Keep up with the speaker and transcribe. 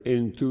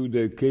into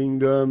the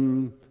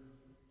kingdom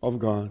of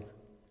God.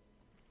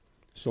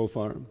 So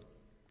far.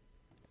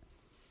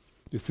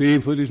 The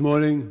theme for this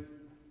morning,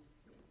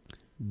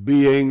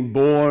 being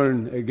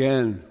born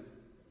again.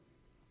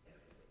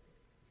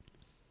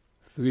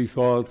 3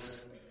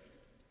 thoughts.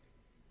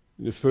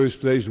 In the first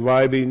place,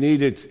 why we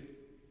need it.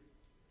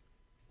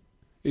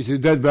 Is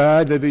it that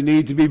bad that we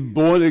need to be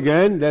born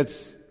again?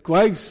 That's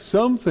quite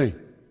something.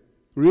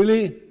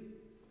 Really?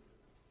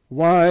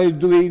 Why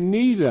do we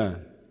need that?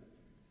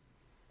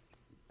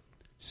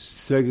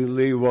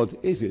 Secondly,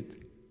 what is it?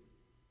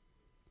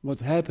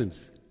 What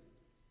happens?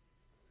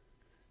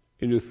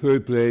 In the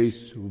third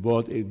place,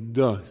 what it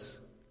does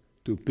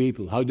to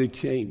people, how they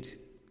change.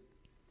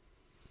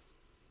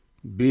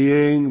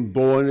 Being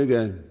born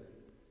again.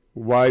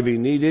 Why we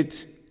need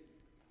it,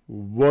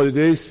 what it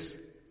is,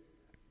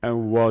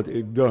 and what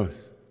it does.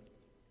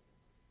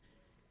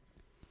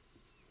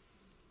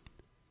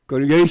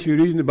 Congregation,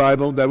 you read in the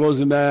Bible, there was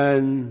a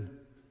man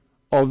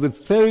of the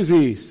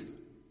Pharisees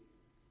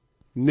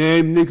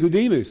named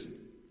Nicodemus.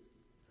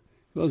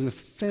 He was a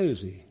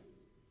Pharisee.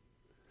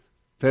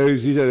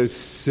 Pharisees are a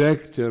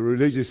sect, a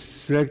religious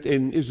sect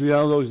in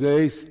Israel those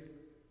days.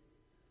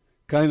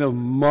 Kind of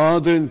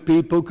modern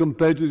people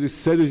compared to the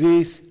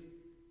Sadducees.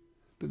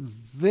 But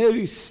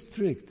very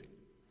strict.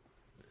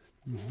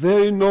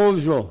 Very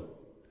knowledgeable.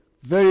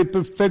 Very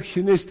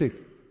perfectionistic.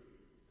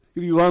 I'll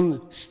give you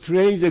one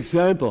strange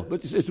example,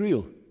 but it's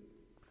real.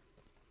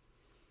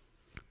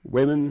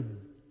 Women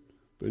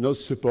were not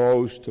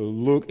supposed to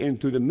look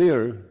into the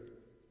mirror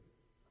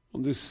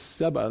on the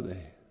Sabbath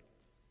day.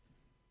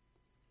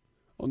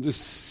 On the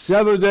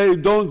Sabbath day,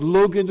 don't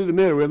look into the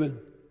mirror, women.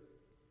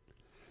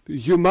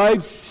 Because you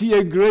might see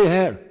a gray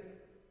hair.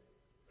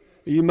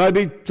 You might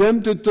be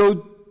tempted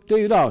to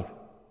take it out.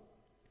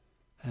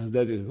 And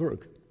that is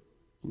work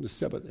on the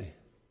Sabbath day.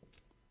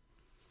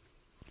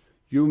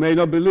 You may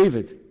not believe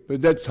it,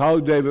 but that's how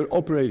they were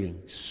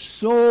operating.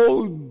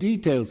 So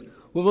detailed.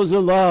 What was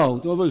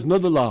allowed, what was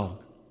not allowed.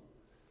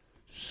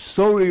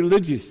 So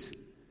religious.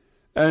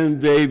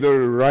 And they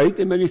were right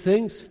in many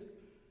things.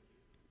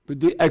 But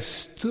they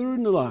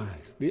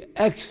externalized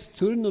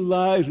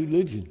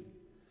religion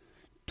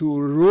to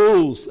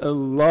rules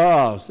and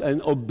laws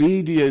and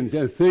obedience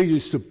and things you're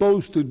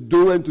supposed to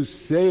do and to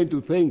say and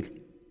to think.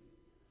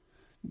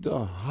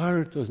 The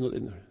heart was not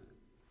in there.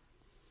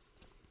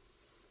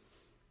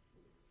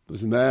 It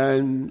was a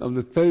man of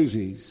the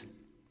Pharisees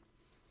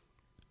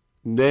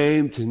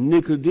named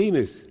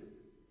Nicodemus.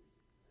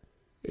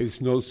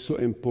 It's not so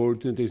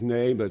important, his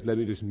name, but let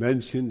me just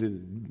mention the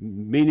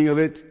meaning of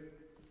it.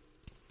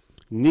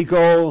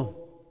 Nico,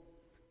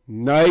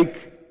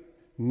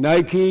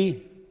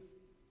 Nike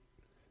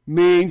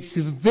means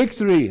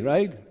victory,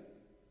 right?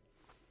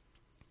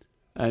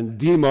 And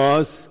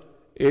demos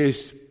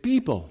is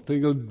people.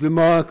 Think of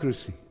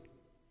democracy.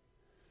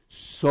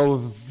 So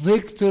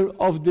victor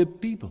of the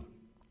people,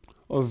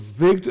 or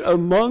victor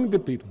among the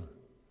people.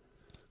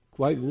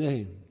 Quite a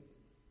name.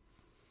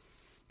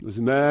 There was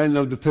a man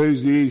of the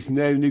Pharisees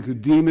named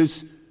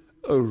Nicodemus,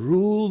 a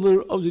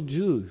ruler of the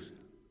Jews.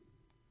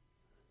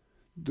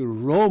 The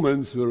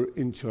Romans were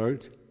in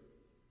charge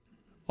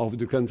of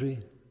the country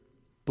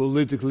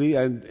politically,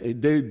 and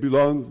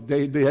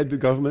they had the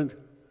government.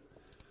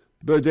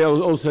 But they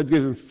also had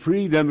given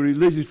freedom,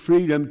 religious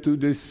freedom, to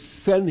the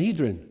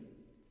Sanhedrin.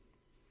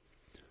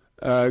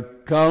 A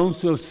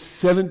council of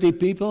 70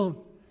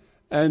 people,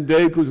 and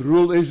they could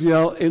rule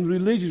Israel in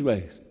religious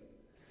ways.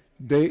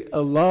 They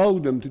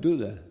allowed them to do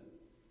that.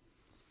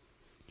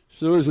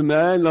 So there was a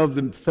man of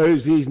the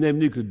Pharisees named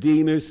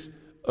Nicodemus,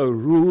 a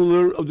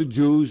ruler of the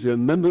Jews, a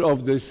member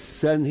of the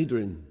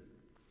Sanhedrin.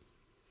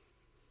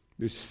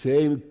 The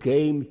same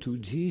came to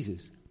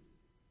Jesus.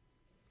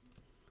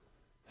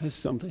 That's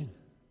something.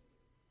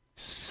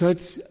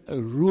 Such a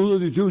ruler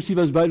of the Jews. He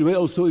was, by the way,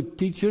 also a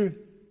teacher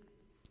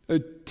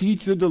of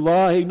the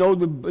law. He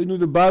knew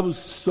the Bible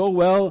so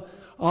well,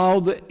 all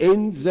the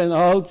ins and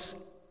outs.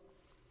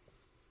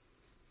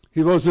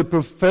 He was a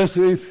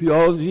professor in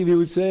theology, we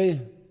would say.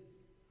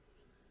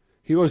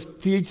 He was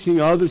teaching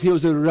others. He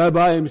was a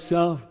rabbi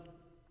himself.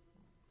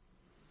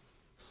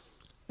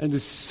 And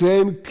the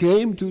same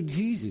came to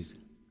Jesus.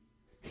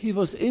 He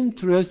was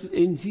interested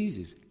in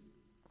Jesus.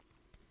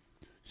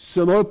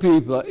 Some more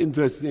people are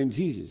interested in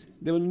Jesus.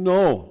 They want to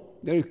know.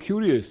 They're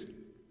curious.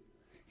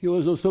 He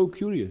was also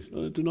curious,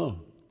 wanted to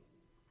know.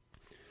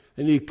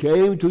 And he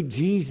came to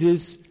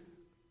Jesus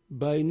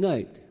by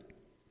night,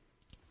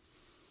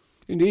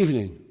 in the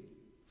evening.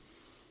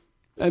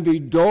 And we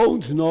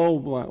don't know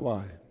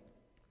why.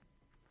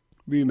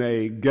 We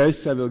may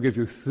guess. I will give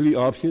you 3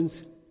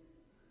 options,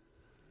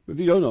 but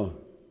we don't know.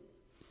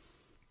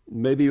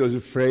 Maybe he was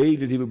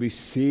afraid that he would be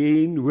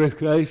seen with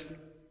Christ,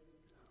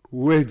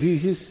 with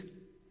Jesus.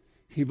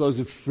 He was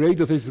afraid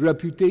of his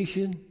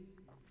reputation.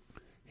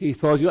 He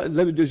thought,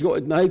 let me just go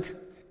at night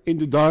in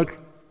the dark.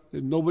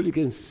 Nobody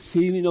can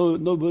see me.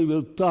 Nobody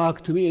will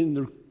talk to me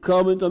and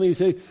comment on me and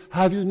say,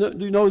 do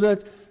you know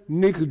that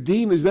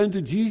Nicodemus went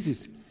to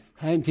Jesus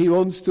and he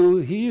wants to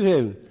hear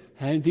him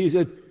and he's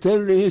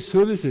attending his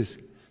services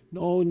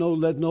No,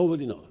 let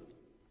nobody know.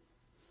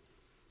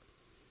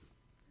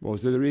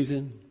 Was that the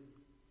reason?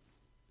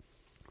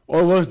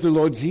 Or was the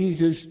Lord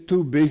Jesus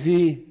too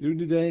busy during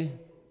the day?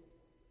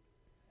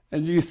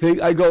 And do you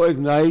think I go at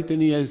night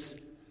and he has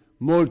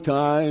more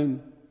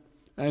time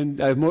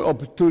and I have more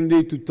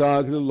opportunity to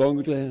talk a little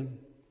longer to him?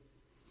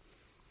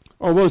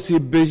 Or was he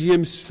busy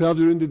himself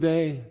during the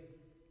day?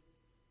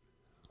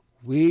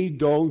 We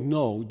don't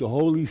know. The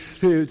Holy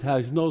Spirit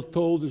has not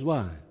told us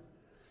why.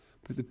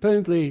 But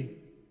apparently,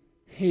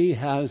 he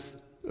has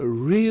a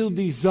real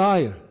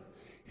desire.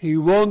 He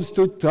wants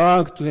to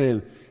talk to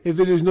him. If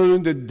it is not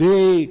in the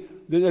day,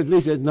 then at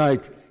least at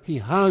night, he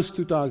has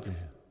to talk to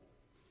him.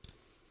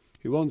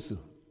 He wants to.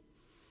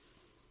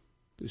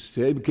 The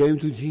same came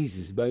to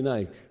Jesus by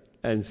night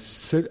and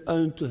said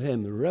unto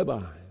him,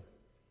 Rabbi.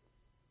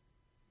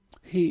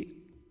 He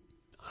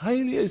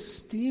highly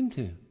esteemed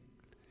him.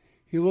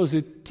 He was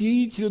a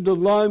teacher of the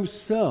law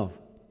himself.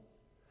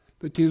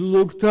 But he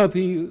looked up,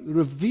 he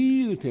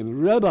revealed him,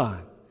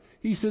 Rabbi.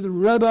 He said,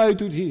 Rabbi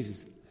to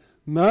Jesus,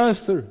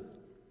 Master.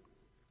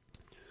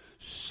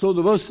 So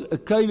there was a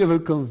kind of a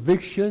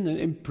conviction and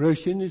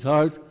impression in his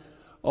heart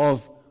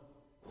of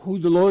who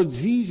the Lord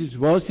Jesus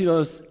was. He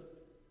was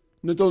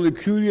not only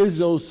curious,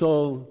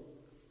 also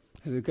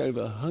had a kind of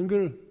a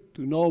hunger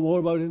to know more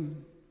about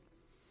him.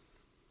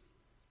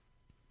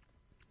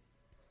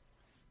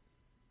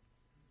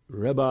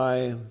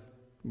 Rabbi,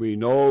 we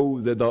know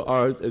that thou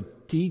art a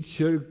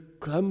teacher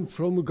come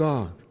from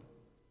God.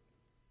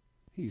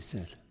 He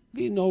said,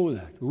 we know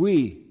that.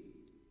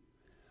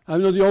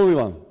 I'm not the only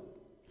one.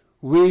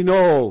 We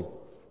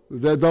know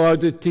that thou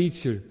art a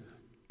teacher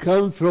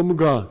come from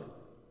God.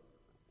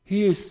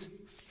 He is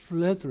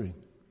flattering.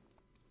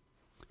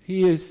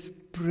 He is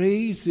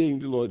praising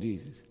the Lord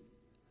Jesus.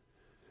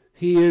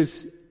 He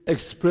is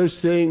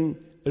expressing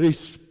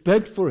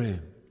respect for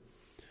him.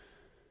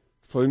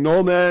 For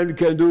no man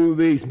can do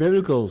these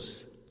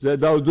miracles that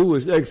thou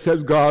doest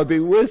except God be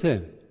with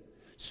him.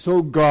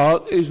 So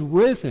God is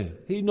with him.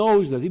 He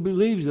knows that. He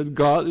believes that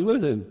God is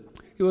with him.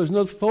 He was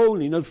not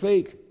phony, not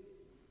fake.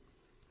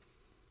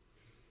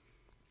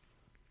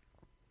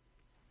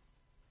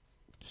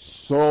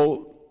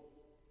 So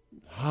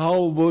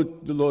how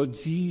would the Lord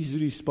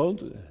Jesus respond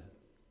to that?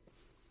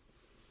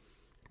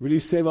 Will he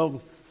say,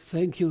 well,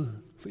 thank you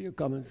for your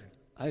comments.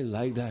 I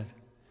like that.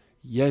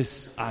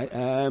 Yes, I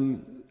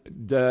am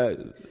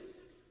the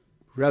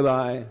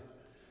Rabbi.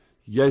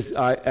 Yes,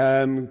 I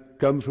am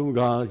come from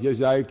God.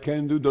 Yes, I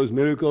can do those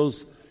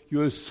miracles.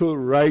 You are so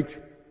right.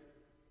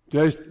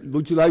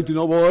 Would you like to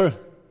know more?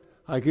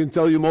 I can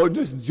tell you more.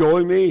 Just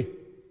join me.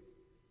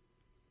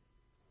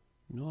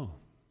 No.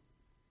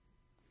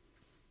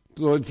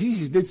 The Lord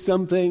Jesus did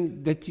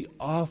something that he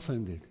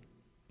often did.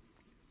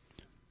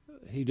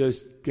 He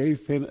just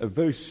gave him a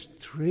very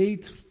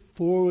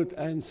straightforward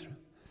answer,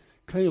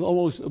 kind of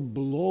almost a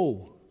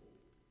blow.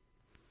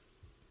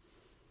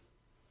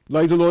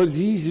 Like the Lord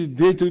Jesus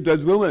did to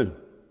that woman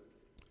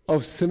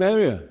of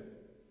Samaria,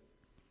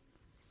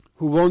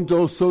 who wanted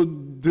also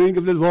drink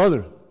of that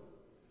water.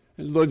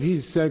 And the Lord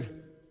Jesus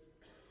said,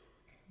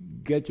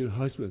 get your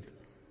husband.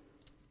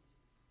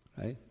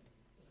 Right?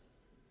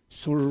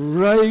 So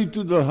right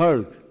to the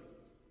heart.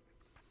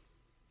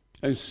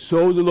 And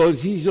so the Lord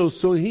Jesus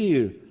also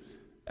here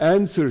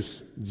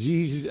answers.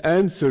 Jesus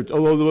answered,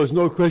 although there was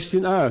no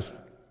question asked.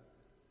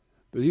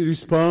 But he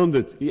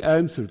responded, he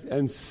answered,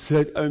 and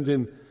said unto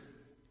him,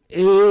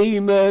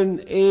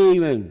 Amen,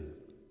 amen.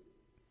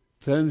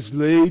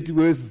 Translate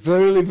with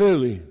verily,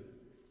 verily.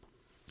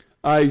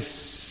 I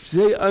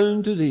say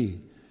unto thee,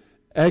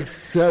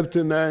 except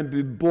a man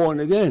be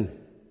born again,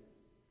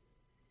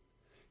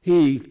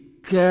 he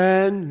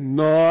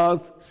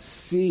cannot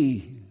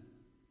see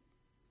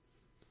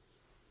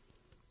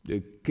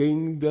the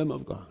kingdom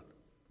of God.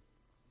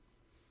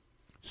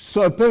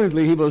 So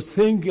apparently he was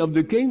thinking of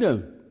the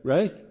kingdom,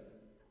 right?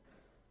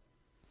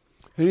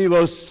 And he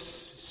was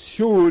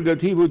sure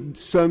that he would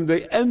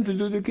someday enter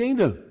into the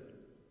kingdom.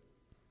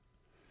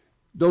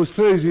 Those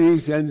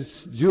Pharisees and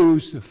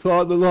Jews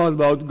thought a lot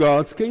about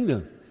God's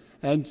kingdom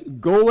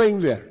and going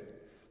there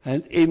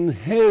and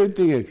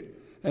inheriting it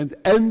and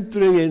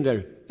entering in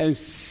there and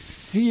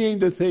seeing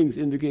the things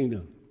in the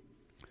kingdom.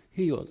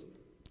 He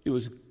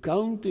was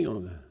counting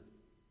on that.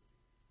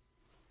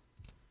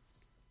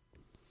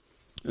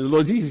 And the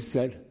Lord Jesus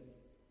said,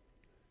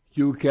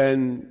 you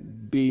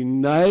can be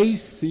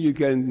nice, you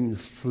can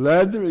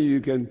flatter, you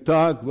can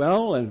talk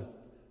well,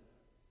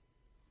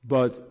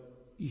 but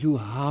you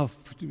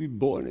have to be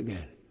born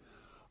again.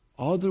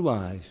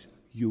 Otherwise,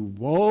 you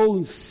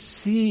won't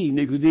see,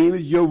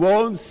 Nicodemus, you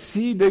won't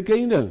see the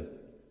kingdom.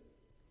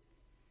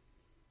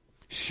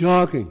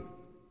 Shocking.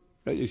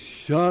 A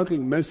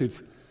shocking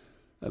message.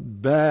 A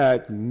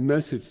bad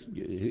message,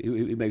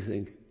 you may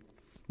think.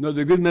 Not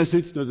a good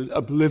message, not an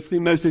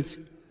uplifting message.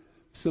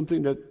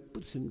 Something that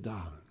puts him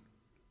down.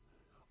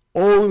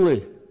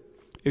 Only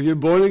if you're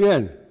born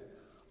again.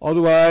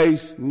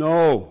 Otherwise,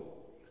 no.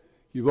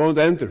 You won't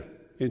enter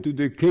into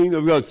the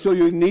kingdom of God. So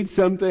you need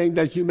something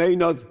that you may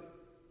not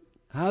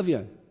have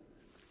yet.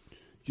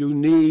 You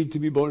need to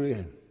be born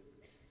again.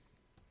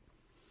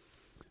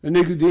 And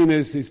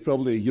Nicodemus is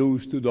probably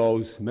used to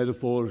those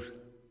metaphors,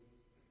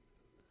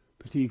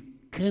 but he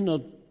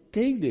cannot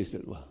take this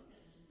that well.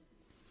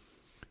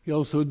 He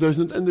also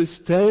doesn't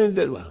understand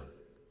that well.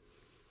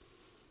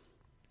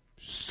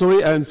 So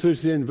he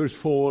answers in verse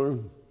 4,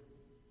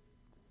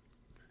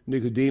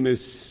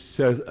 Nicodemus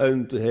said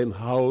unto him,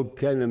 How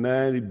can a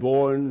man be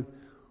born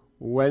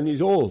when he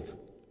is old?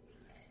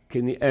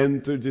 Can he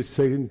enter the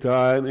second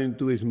time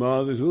into his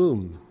mother's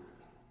womb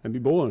and be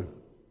born?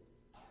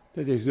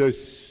 That is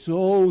just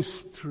so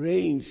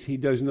strange. He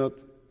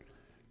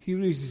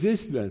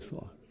resists that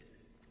thought.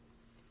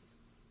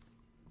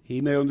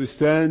 He may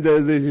understand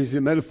that this is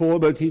a metaphor,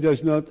 but he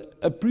does not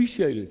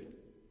appreciate it.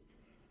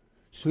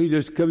 So he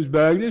just comes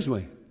back this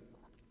way.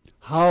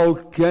 How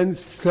can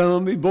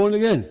someone be born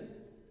again?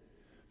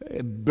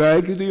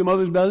 Back into your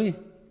mother's belly?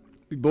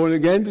 Be born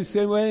again the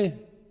same way?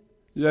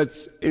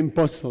 That's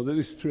impossible. That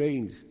is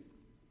strange.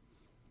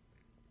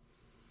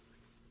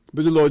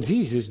 But the Lord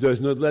Jesus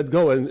does not let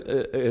go. And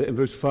in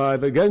verse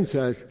 5 again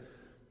says,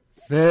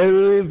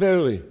 Verily,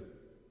 verily,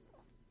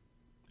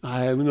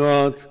 I am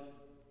not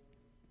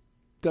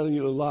telling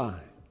you a lie.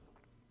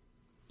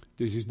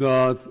 This is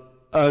not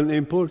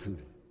unimportant.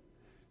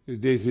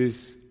 This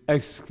is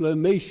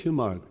exclamation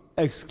mark.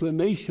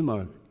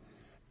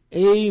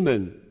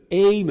 Amen,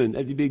 amen,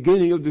 at the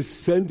beginning of the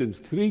sentence,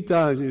 3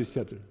 times in this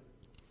chapter.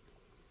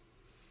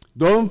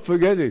 Don't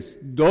forget this.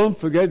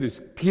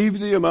 Keep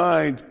it in your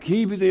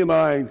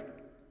mind.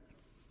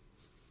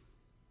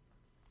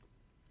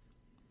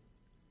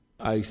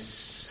 I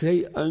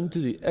say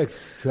unto thee,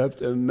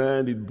 except a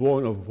man be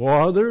born of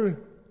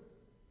water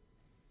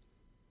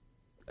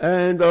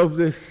and of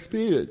the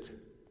Spirit,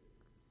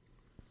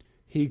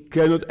 he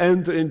cannot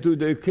enter into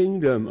the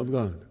kingdom of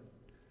God.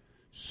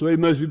 So he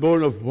must be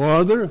born of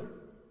water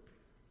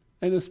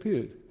and of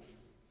Spirit.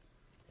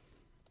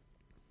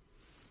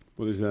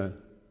 What is that?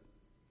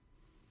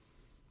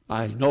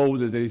 I know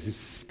that there is a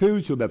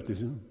spiritual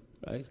baptism,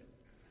 right?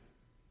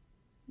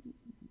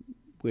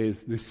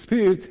 With the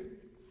Spirit,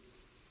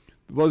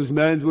 what is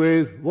meant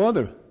with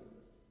water.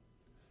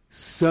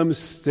 Some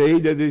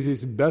state that this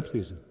is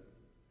baptism.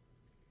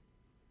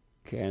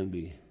 Can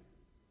be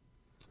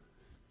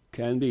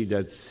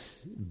that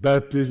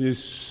baptism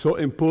is so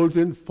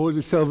important for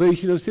the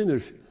salvation of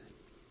sinners.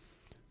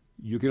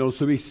 You can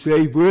also be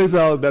saved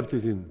without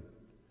baptism.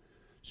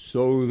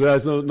 So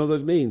that's not what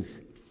it means.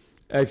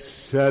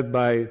 Except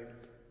by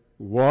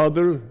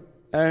water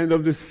and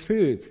of the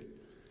Spirit.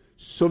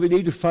 So we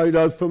need to find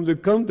out from the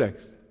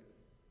context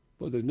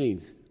what it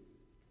means.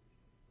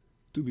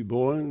 To be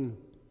born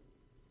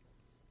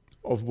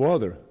of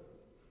water.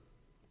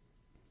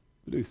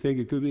 What do you think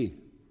it could be?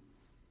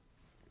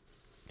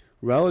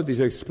 Well, it is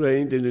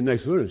explained in the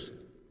next verse.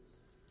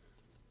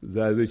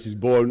 That which is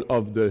born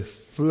of the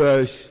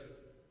flesh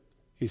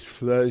is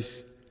flesh,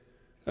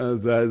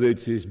 and that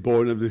which is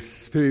born of the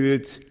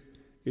Spirit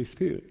is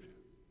spirit.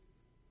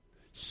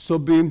 So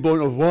being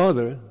born of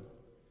water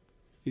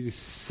is the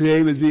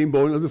same as being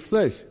born of the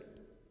flesh.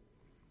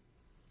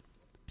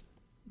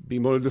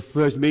 Being born of the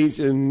flesh means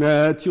a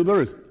natural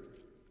birth.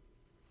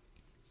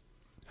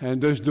 And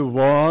does the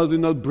water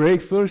not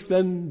break first,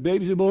 then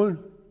babies are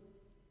born?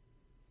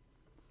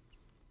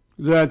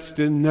 That's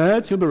the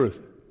natural birth.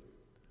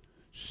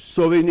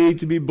 So we need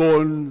to be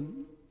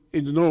born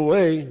in the normal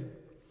way.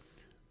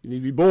 We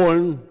need to be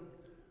born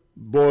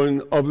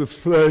of the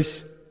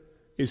flesh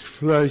is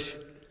flesh,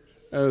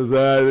 and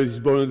that is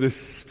born of the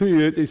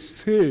Spirit is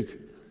spirit.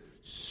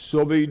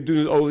 So we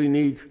do not only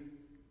need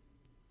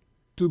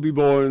to be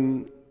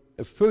born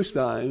a first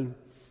time,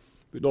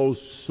 but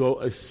also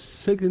a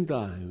second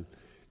time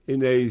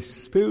in a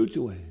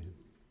spiritual way.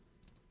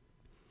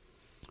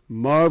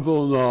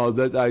 Marvel not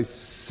that I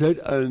said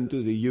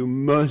unto thee, you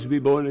must be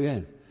born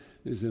again.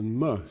 It's a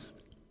must.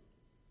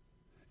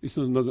 It's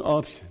not an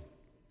option.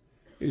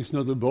 It's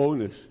not a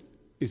bonus.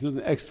 It's not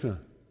an extra.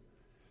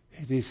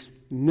 It is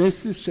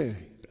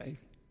necessary, right?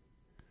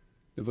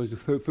 That was the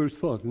first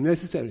thought.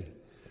 Necessary.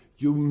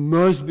 You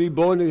must be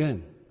born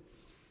again.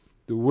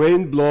 The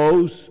wind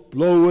blows,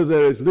 bloweth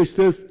where it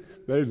listeth,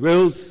 where it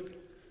wills.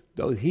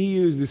 Thou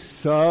hearest the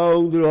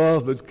sound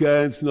thereof, but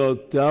canst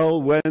not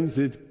tell whence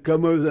it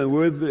cometh and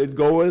whither it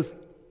goeth.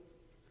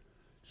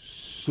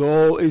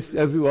 So is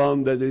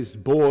everyone that is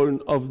born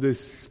of the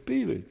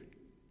Spirit.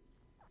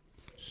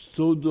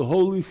 So the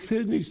Holy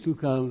Spirit needs to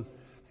come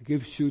and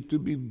gives you to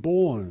be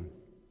born.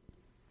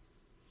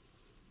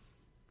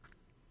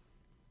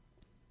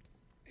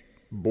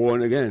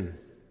 Born again.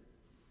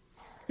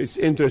 It's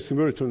interesting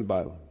words from the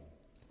Bible.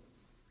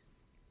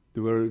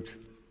 The word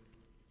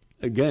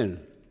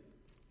again.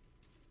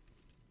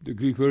 The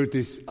Greek word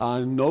is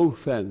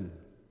anothen.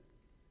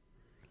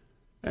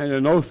 And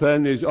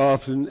anothen is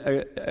often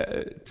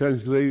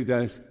translated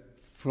as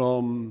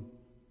from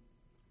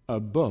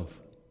above.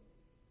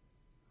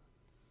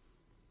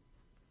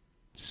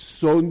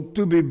 So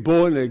to be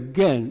born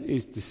again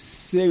is the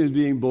same as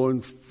being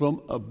born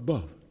from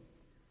above.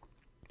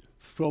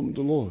 From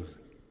the Lord.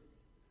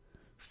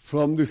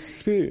 From the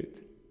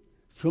Spirit.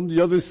 from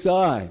the other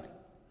side,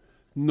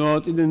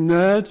 not in a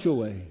natural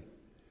way,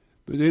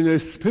 but in a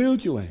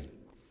spiritual way,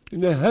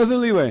 in a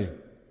heavenly way,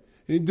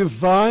 in a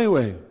divine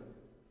way.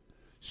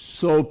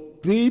 So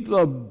people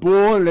are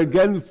born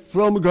again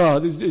from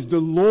God. It's the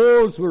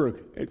Lord's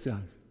work, it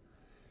says.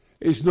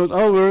 It's not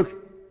our work.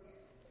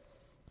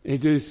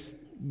 It is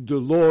the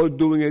Lord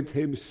doing it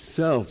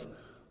himself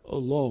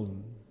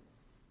alone.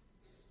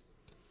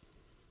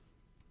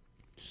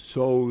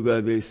 So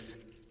that is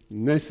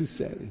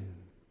necessary.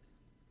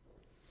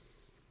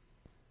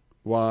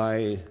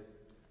 Why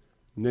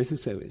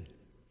necessary?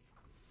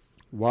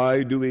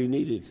 Why do we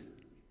need it?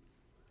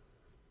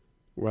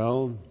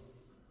 Well,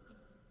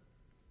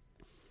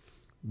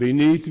 we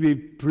need to be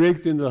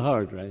pricked in the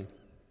heart, right?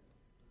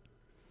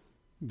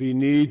 We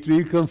need to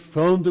be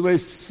confronted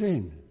with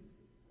sin.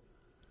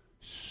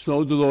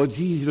 So the Lord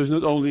Jesus was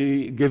not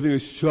only giving a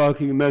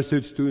shocking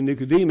message to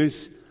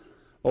Nicodemus,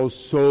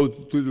 also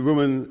to the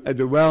woman at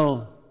the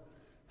well,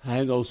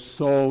 and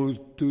also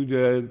to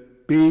the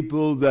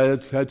people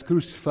that had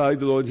crucified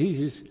the Lord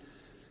Jesus,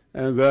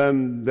 and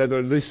them that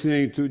are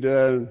listening to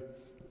the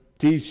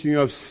teaching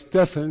of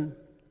Stephen.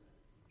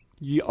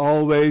 Ye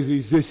always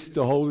resist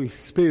the Holy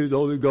Spirit, the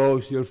Holy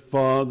Ghost, your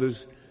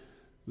fathers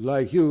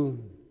like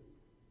you.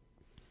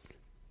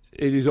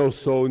 It is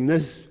also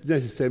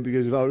necessary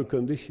because of our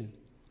condition.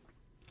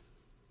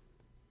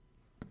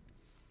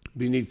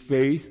 We need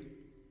faith.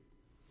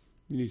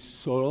 We need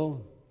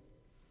sorrow.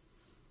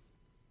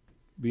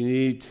 We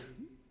need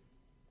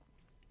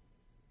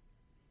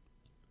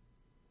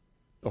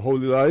a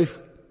holy life.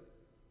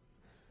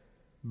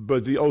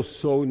 But we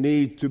also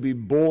need to be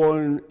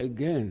born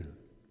again.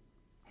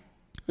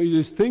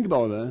 You just think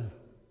about that.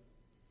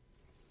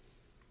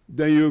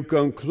 Then you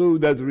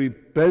conclude that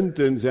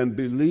repentance and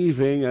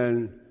believing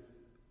and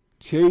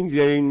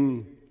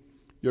changing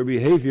your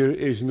behavior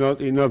is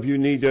not enough. You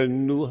need a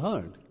new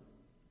heart.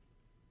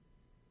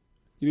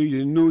 You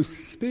need a new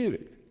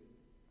spirit.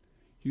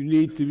 You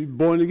need to be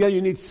born again.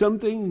 You need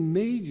something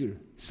major,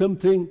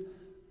 something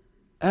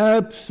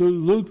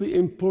absolutely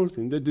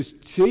important that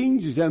just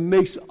changes and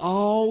makes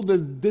all the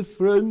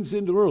difference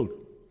in the world.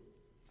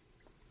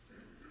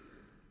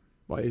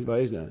 Why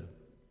is that?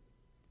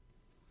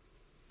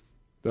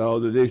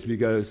 Well, it is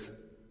because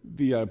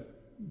we are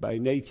by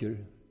nature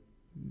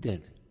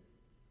dead.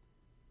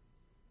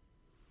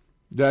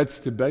 That's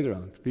the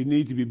background. We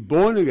need to be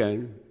born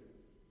again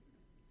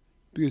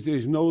because there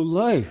is no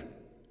life.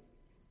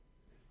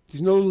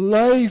 There's no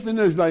life in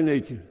us by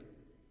nature.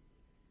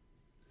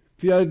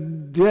 We are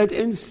dead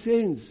in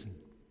sins.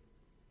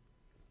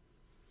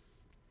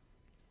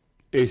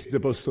 Is the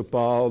Apostle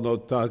Paul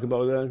not talking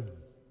about that?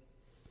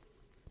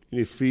 In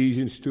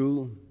Ephesians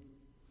 2.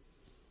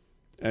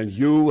 And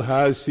you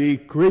has he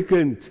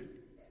quickened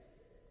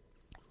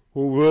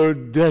who were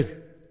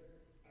dead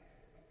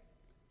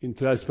in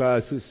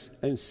trespasses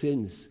and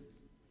sins,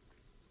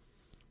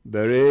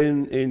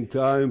 wherein in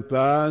time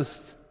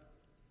past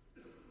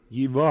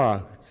ye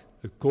walked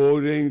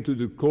according to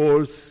the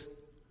course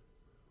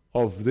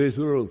of this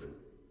world,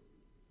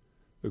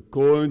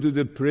 according to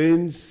the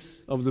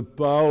prince of the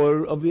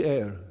power of the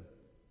air,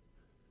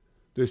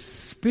 the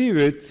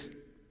spirit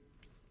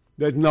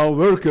that now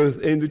worketh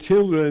in the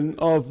children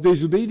of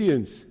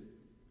disobedience,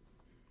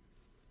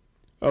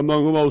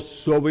 among whom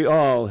also we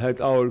all had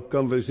our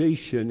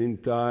conversation in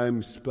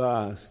times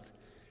past,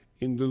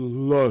 in the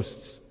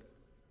lusts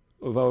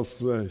of our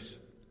flesh,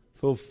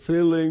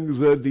 fulfilling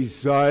the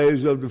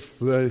desires of the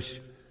flesh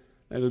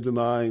and of the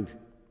mind,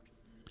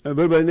 and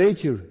were by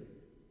nature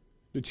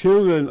the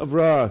children of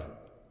wrath,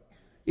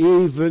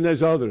 even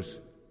as others.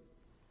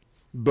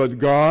 But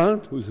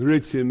God, who is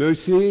rich in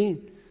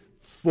mercy,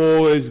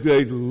 for his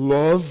great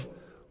love,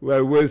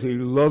 wherewith he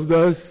loved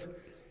us,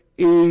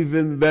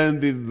 even when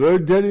we were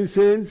dead in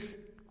sins,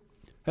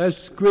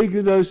 has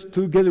quickened us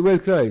together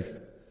with Christ.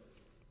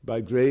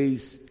 By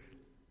grace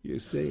you are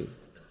saved.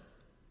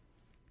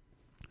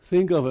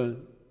 Think of a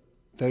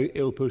very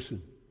ill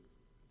person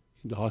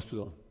in the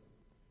hospital.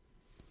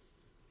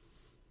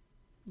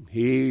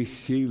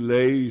 She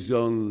lays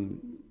on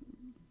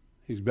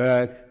his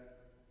back,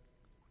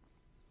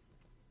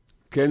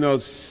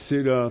 cannot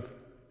sit up,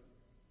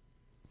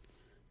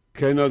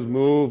 cannot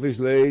move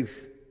his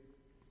legs,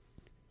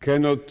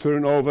 cannot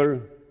turn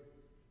over,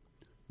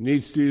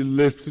 needs to be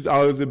lifted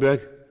out of the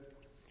bed,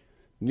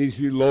 needs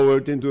to be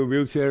lowered into a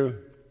wheelchair.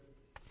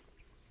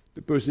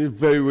 The person is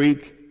very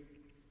weak,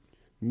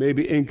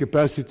 maybe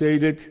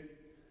incapacitated,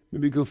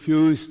 maybe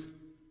confused.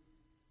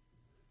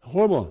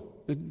 Horrible.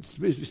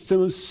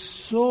 Someone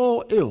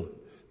so ill,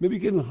 maybe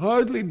can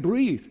hardly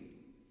breathe,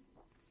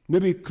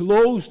 maybe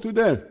close to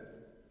death.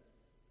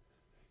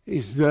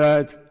 Is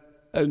that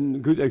a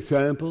good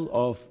example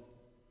of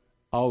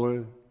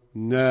our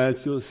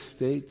natural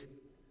state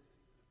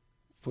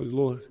for the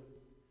Lord?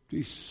 To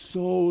be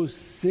so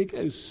sick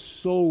and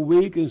so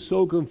weak and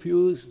so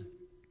confused?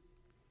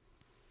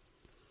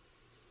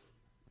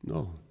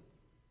 No.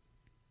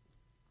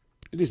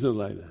 It is not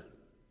like that.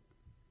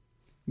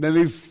 When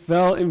we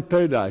fell in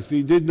paradise,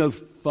 we did not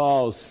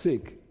fall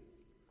sick.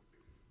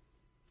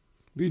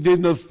 We did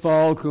not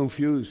fall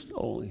confused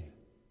only.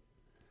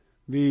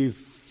 We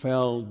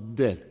fell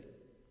dead.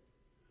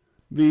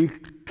 We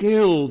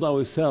killed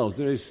ourselves.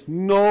 There is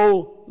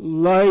no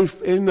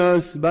life in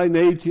us by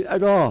nature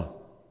at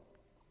all.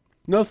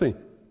 Nothing.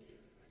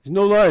 There's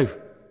no life,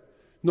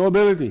 no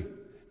ability,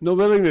 no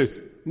willingness,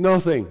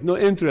 nothing, no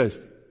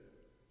interest.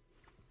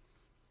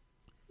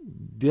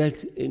 Dead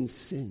in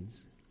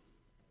sins.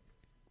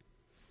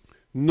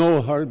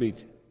 No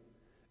heartbeat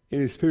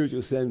in a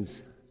spiritual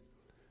sense.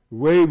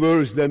 Way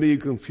worse than being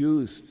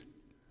confused.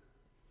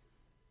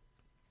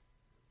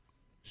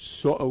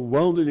 So a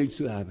wonder needs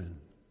to happen.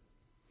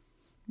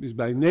 Because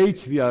by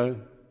nature we are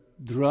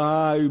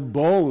dry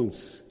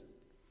bones,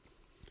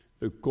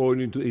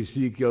 according to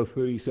Ezekiel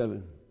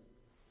 37.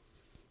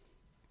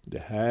 The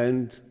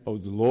hand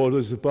of the Lord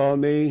was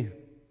upon me,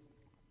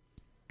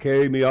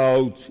 carried me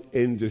out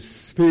in the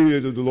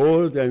spirit of the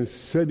Lord, and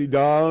set me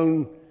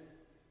down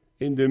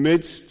in the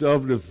midst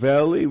of the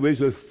valley which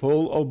was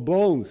full of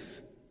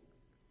bones.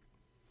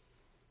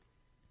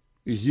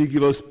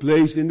 Ezekiel was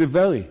placed in the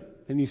valley,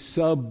 and he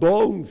saw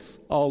bones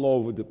all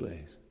over the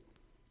place.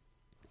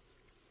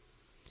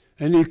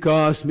 And he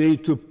caused me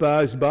to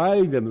pass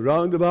by them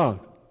round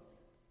about.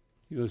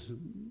 It was a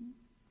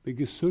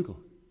big circle.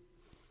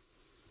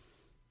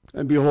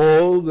 And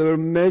behold, there were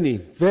many,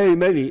 very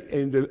many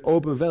in the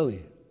open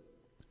valley.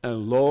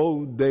 And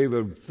lo, they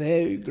were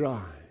very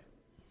dry.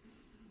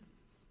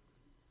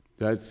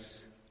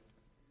 That's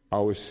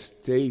our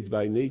state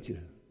by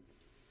nature.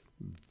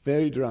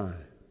 Very dry.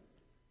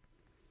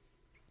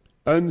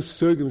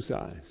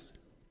 Uncircumcised.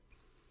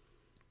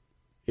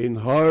 In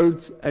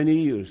heart and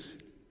ears.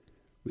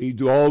 We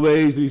do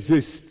always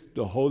resist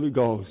the Holy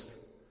Ghost.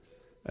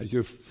 As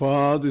your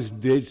fathers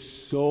did,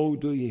 so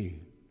do ye.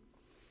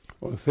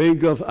 Or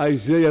think of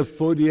Isaiah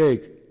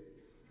 48,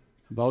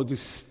 about the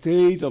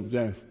state of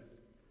death.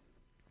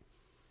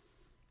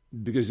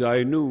 Because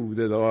I knew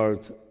that thou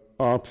art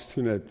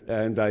obstinate,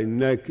 and thy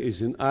neck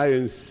is an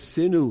iron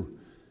sinew,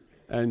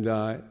 and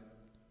thy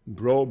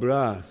brow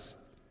brass.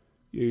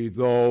 Yea,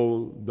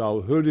 though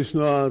thou heardest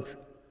not,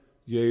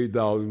 yea,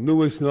 thou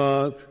knewest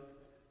not,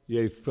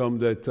 yea, from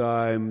the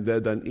time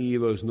that thine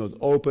ear was not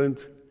opened,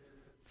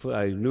 for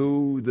I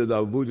knew that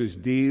thou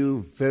wouldest deal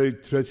very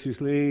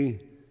treacherously,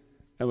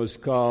 and was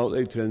called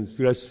a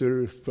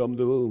transgressor from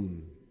the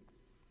womb.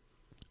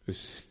 A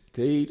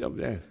state of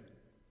death.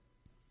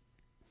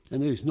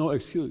 And there is no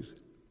excuse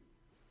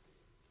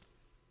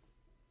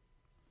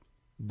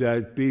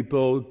that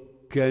people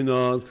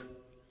cannot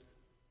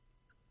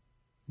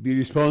be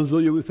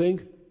responsible, you would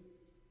think.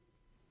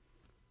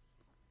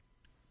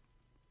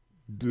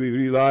 Do we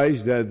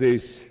realize that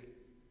this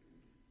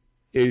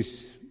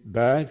is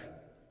bad?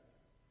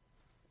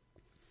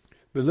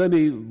 But let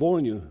me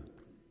warn you.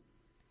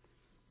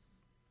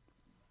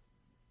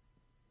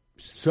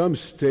 Some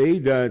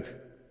state that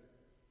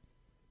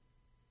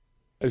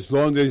as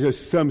long as there's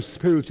some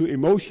spiritual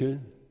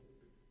emotion,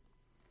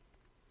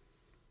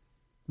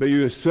 but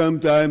you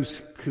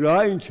sometimes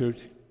cry in church,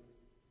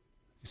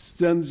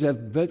 some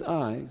have wet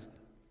eyes,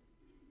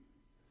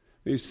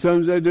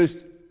 some are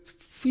just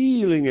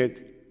feeling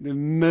it, the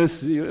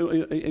mess in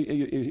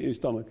your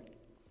stomach.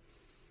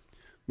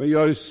 But you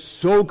are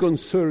so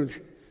concerned,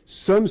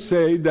 some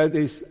say that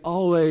is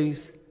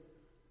always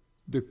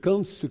the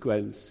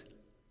consequence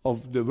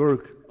of the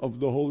work of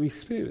the Holy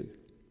Spirit.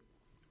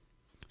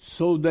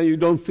 So that you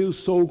don't feel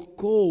so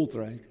cold,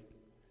 right?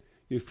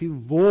 You feel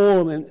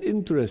warm and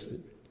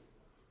interested.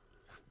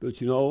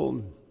 But you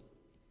know,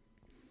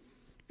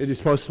 it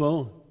is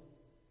possible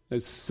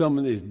that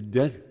someone is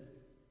dead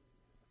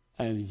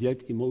and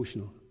yet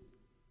emotional.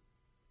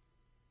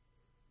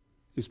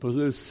 It's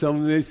possible that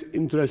someone is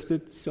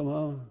interested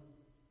somehow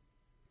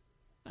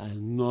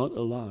and not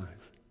alive.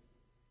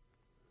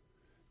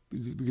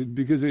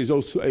 Because there is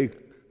also a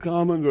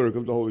common work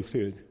of the Holy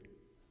Spirit,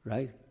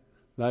 right?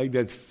 Like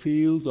that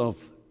field of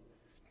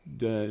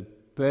the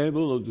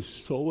parable of the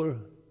sower,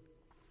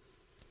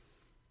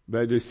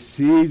 where the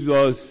seed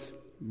was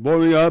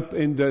boring up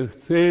in the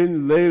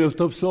thin layer of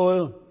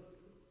topsoil,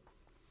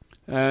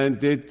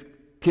 and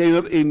it came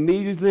up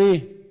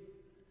immediately.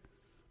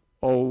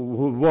 Oh,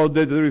 what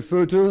did it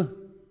refer to?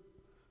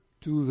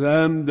 To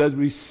them that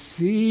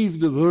receive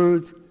the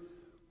word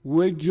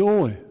with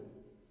joy.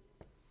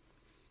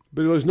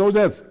 But there was no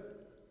depth.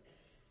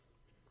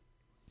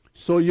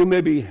 So you may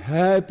be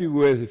happy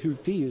with a few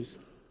tears,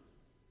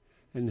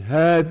 and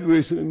happy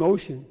with some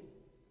emotion,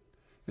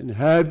 and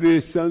happy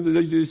with something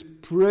that you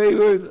just pray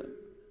with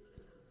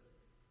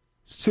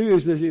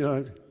seriousness in your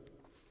heart.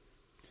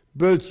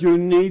 But you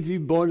need to be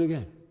born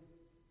again.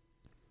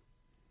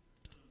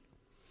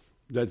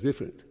 That's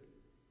different.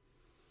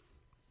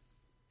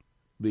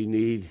 We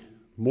need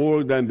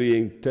more than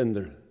being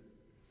tender.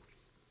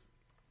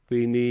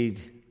 We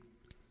need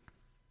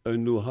a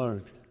new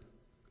heart.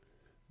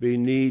 We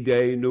need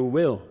a new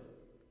will.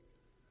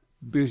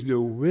 Because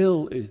the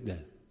will is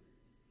dead.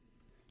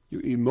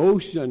 Your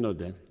emotions are not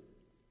dead.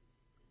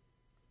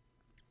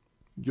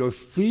 Your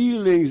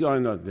feelings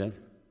are not dead.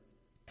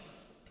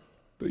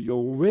 But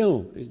your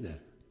will is dead.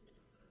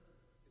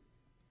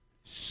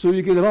 So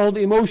you can have all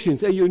the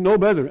emotions, and you know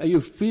better, and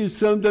you feel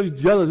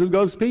sometimes jealous of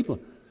God's people.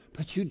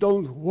 But you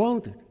don't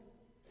want it.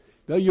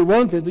 Well, you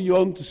want it, and you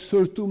want to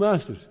serve two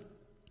masters.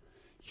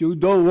 You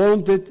don't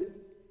want it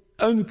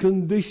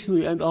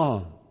unconditionally and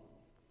all.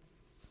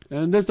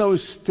 And that's our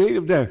state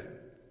of death.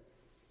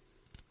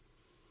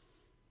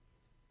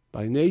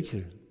 By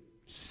nature,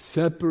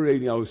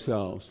 separating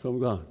ourselves from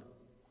God.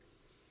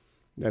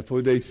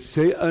 Therefore they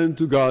say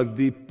unto God,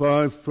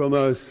 depart from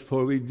us,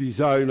 for we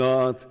desire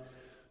not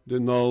the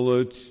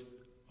knowledge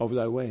of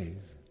thy ways.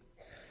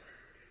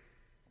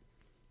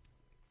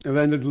 And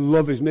when that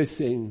love is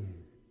missing,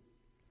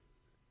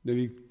 then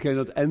we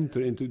cannot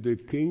enter into the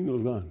kingdom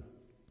of God.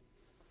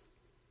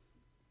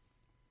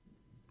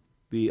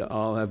 We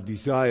all have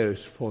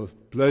desires for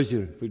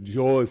pleasure, for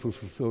joy, for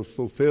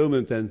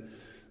fulfillment and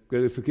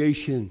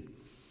gratification.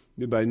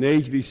 But by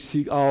nature we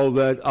seek all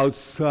that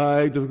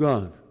outside of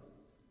God.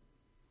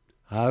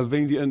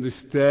 Having the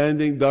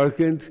understanding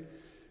darkened,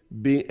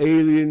 being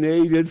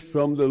alienated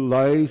from the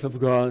life of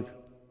God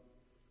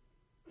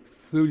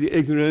through the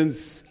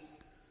ignorance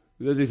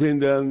that is in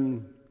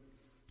them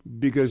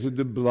because of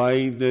the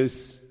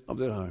blindness of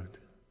their heart.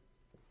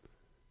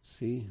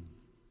 See?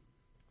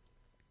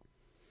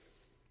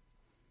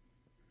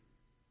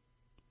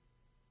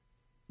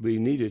 We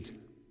need it.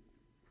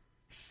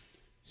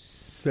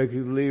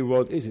 Secondly,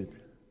 what is it?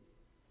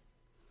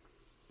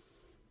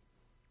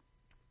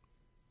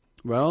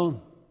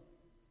 Well,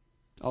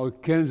 our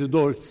Kenneth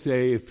Dordt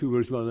say a few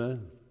words about that.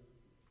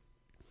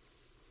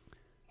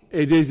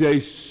 It is a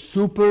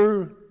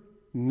supernatural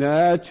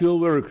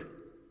work,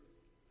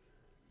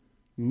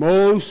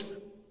 most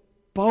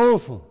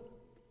powerful,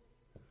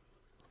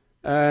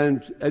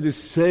 and at the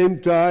same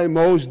time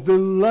most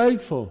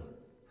delightful,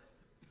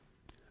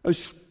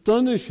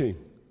 astonishing,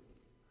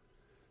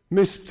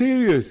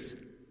 mysterious,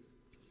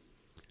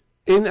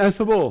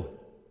 ineffable,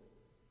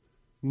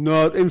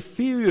 not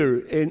inferior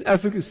in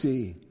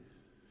efficacy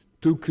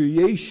to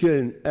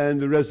creation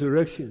and the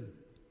resurrection.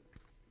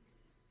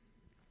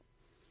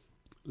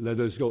 Let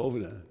us go over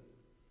that.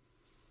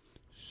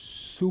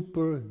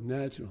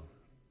 Supernatural.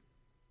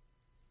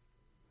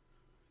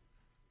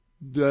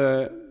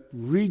 The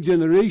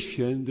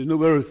regeneration, the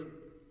new earth,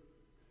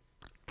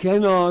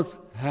 cannot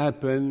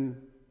happen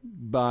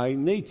by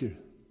nature.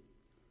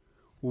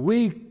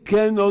 We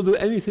cannot do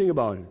anything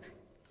about it.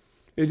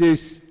 It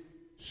is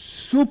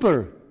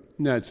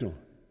supernatural.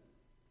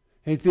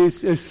 It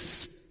is a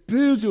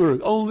spiritual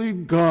work. Only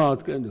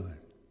God can do it.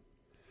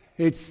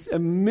 It's a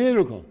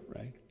miracle,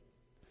 right?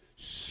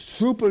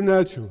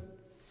 Supernatural.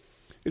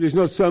 It is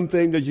not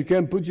something that you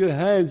can put your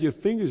hands, your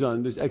fingers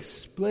on, just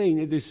explain.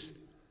 It is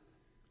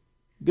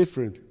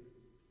different.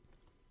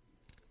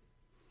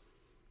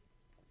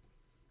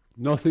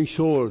 Nothing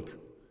short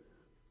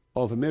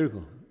of a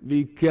miracle.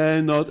 We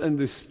cannot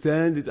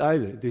understand it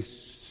either. It is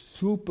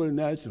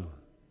supernatural.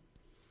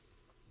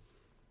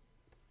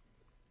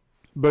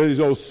 But it is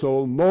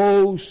also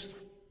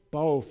most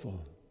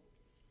powerful.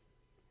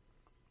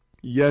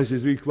 Yes,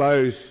 it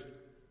requires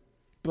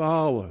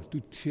power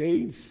to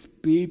change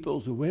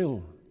people's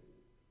will.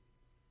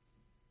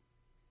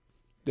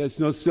 That's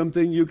not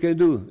something you can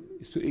do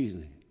so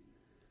easily.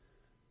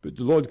 But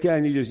the Lord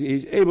can. He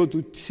is able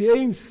to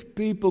change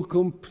people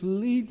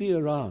completely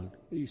around.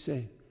 You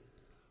say,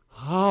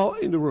 how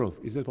in the world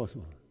is that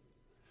possible?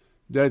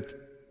 That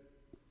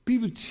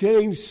people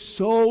change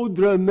so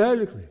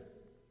dramatically.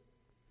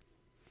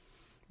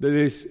 That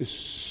is a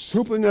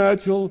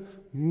supernatural,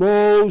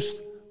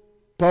 most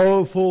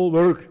powerful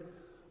work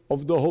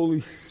of the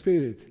Holy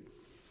Spirit.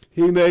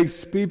 He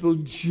makes people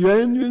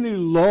genuinely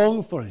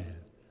long for Him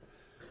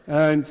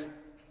and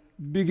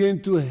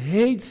begin to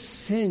hate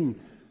sin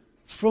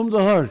from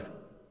the heart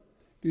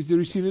because they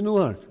receive a new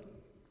heart.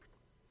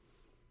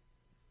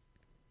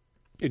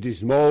 It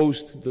is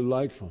most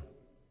delightful.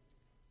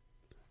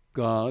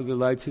 God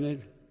delights in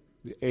it.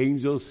 The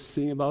angels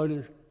sing about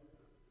it.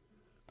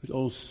 But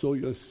also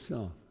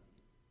yourself.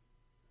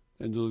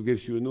 And the Lord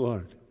gives you a new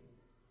heart.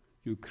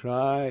 You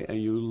cry and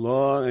you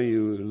long and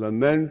you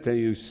lament and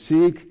you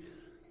seek,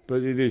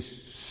 but it is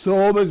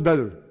so much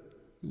better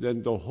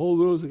than the whole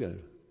world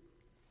together.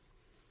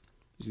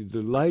 You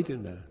delight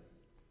in that.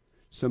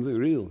 Something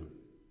real.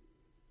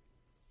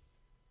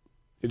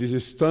 It is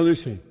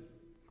astonishing,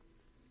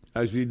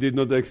 as we did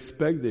not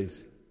expect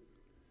this.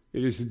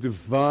 It is a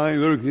divine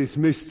work. It is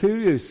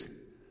mysterious.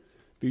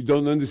 We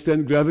don't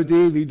understand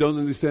gravity. We don't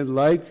understand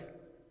light.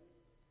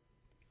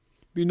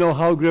 We know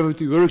how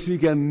gravity works. We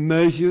can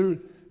measure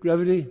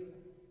gravity.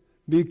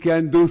 We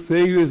can do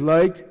things with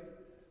light.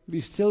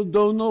 We still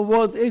don't know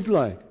what is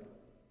light.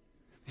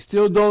 We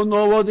still don't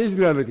know what is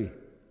gravity.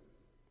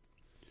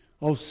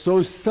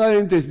 Also,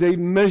 scientists, they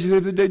measure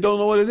it, but they don't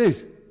know what it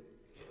is.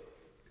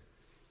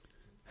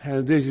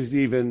 And this is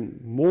even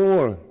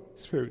more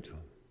spiritual.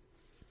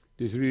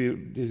 This is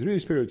really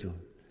spiritual,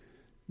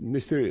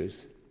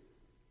 mysterious.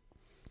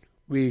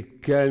 We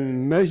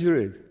can measure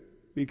it.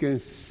 We can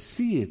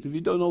see it. We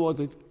don't know what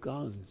it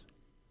causes.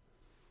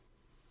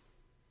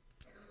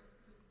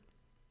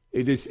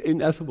 It is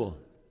ineffable.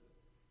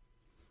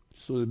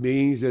 So it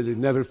means that it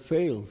never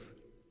fails.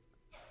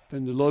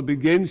 When the Lord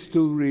begins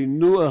to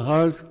renew a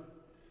heart,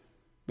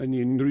 when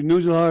He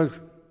renews a heart,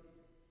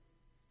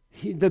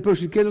 that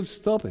person cannot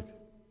stop it.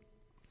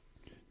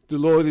 The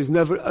Lord is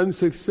never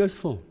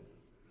unsuccessful.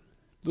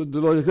 The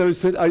Lord has never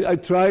said, I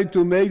tried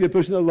to make the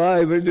person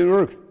alive, but it didn't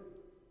work.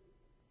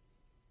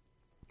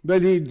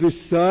 When He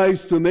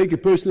decides to make a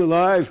person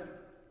alive,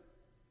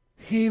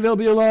 he will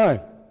be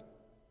alive.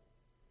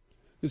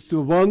 It's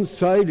the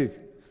one-sided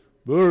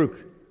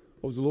work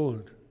of the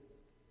Lord.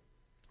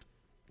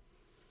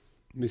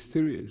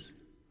 Mysterious,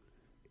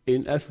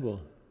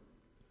 ineffable.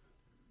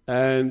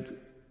 And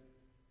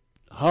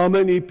how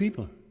many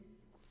people,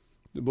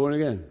 the born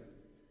again,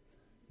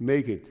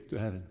 make it to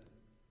heaven?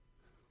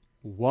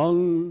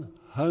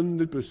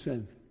 100%.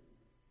 There's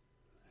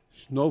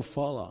no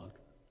fallout.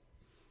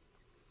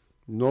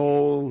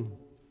 No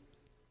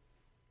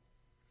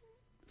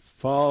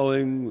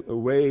falling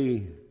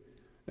away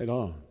at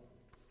all.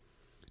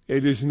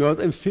 It is not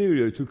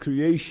inferior to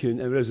creation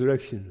and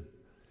resurrection.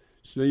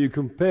 So when you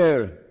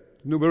compare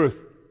new birth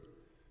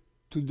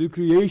to the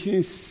creation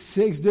in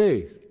 6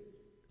 days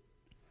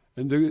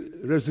and the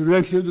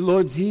resurrection of the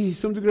Lord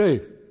Jesus from the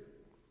grave,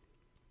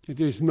 it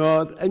is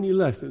not any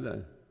less than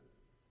that.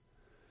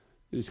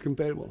 It is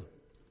comparable.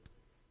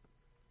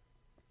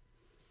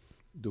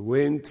 The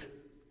wind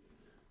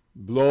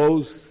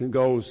blows and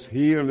goes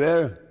here and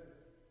there.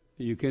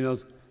 You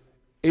cannot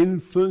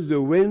influence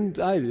the wind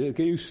either.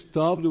 Can you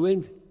stop the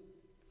wind?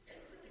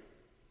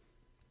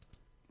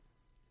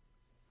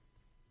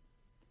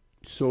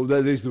 So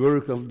that is the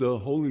work of the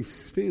Holy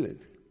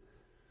Spirit,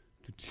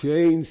 to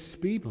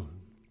change people.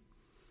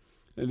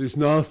 And there's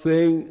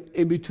nothing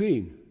in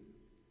between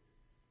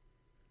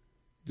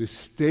the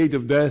state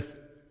of death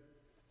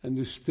and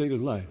the state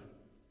of life.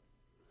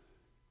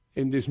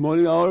 In this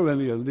morning hour, when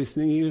we are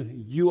listening here,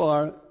 you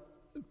are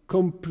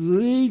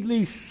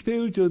completely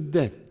spiritual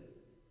dead.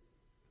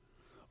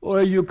 Or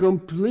are you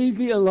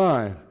completely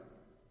alive?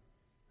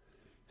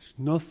 There's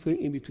nothing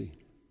in between.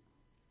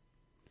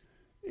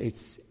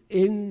 It's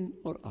in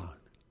or out.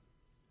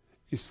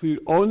 It's for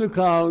your own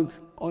account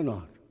or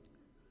not.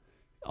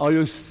 Are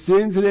your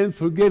sins then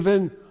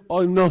forgiven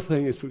or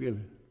nothing is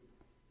forgiven?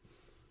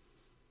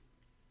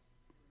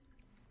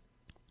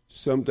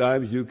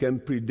 Sometimes you can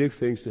predict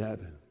things to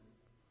happen.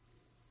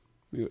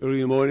 You early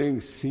in the morning,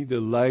 see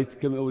the light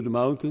coming over the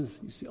mountains.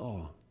 You say,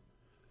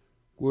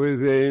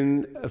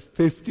 within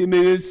 50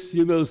 minutes,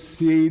 you will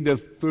see the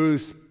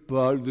first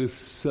part of the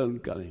sun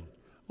coming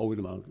over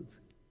the mountains.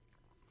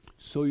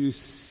 So you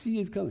see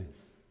it coming.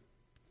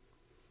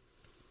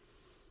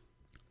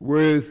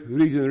 With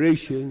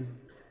regeneration,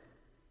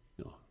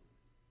 no.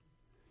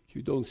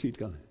 You don't see it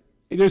coming.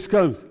 It just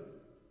comes.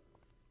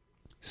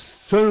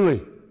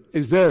 Suddenly,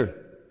 it's there.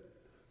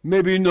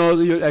 Maybe not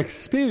your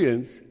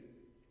experience,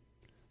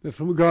 but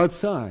from God's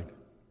side.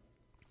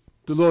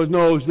 The Lord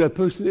knows that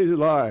person is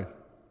alive.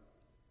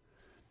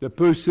 The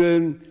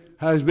person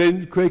has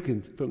been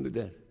quickened from the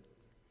dead.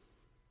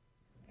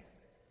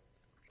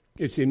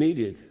 It's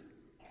immediate.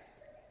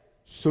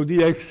 So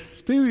the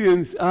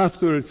experience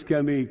afterwards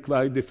can be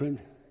quite different.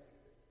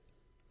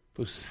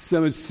 For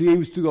some it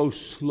seems to go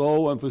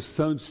slow, and for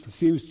some it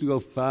seems to go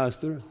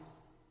faster.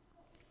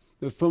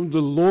 But from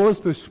the Lord's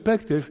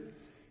perspective,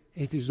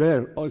 it is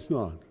there or it's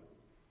not.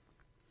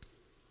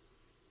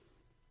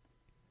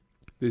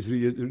 This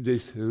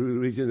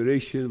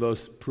regeneration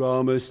was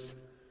promised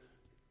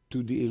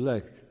to the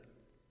elect.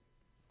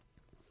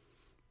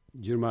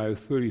 Jeremiah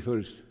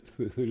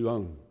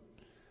 31.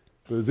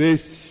 For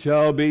this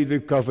shall be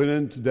the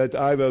covenant that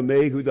I will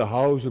make with the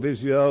house of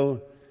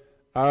Israel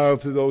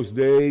after those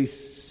days,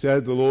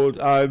 said the Lord.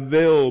 I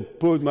will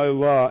put my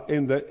law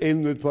in their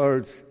inward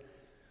parts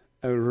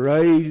and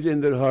write it in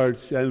their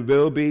hearts, and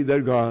will be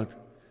their God,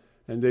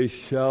 and they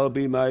shall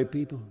be my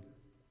people.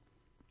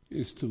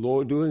 It's the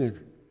Lord doing it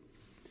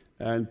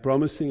and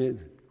promising it.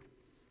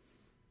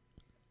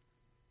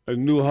 A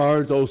new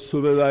heart also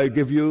will I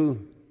give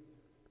you,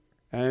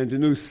 and a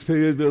new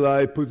spirit will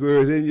I put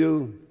within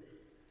you.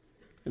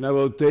 And I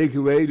will take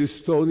away the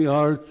stony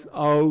heart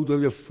out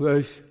of your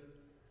flesh,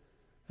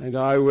 and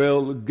I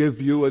will give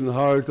you an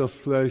heart of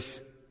flesh,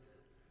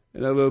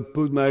 and I will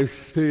put my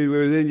spirit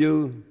within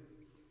you,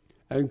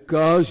 and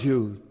cause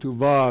you to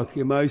walk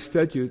in my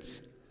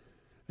statutes,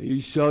 and you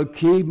shall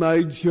keep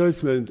my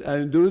judgment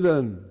and do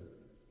them.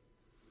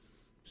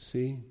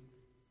 See?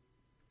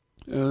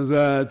 And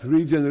that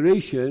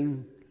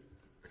regeneration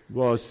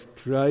was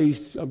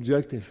Christ's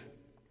objective.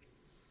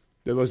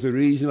 That was the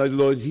reason why the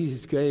Lord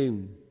Jesus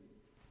came,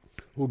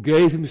 who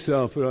gave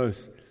himself for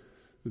us,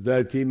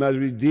 that he might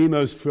redeem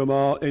us from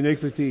all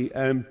iniquity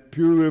and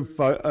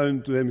purify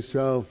unto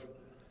himself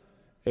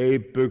a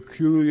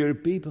peculiar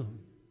people.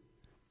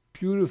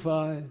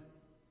 Purify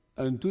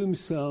unto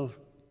himself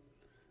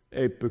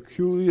a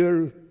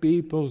peculiar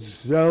people,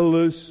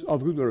 zealous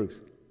of good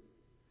works.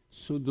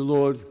 So the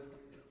Lord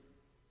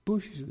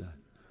pushes that,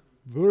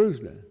 works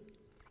that.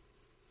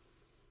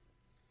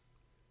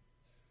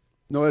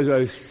 Now, as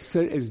I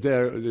said, it's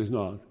there, it is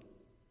not.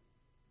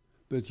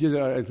 But yet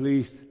there are at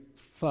least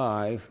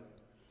 5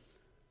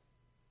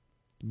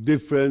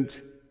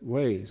 different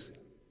ways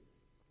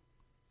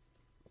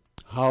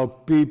how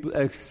people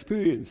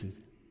experience it.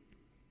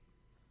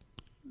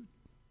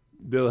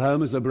 Bill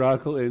Helms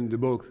Abrakel in the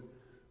book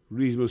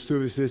Reasonable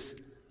Services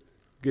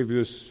gives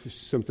us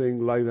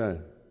something like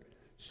that.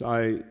 So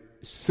I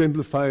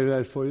simplify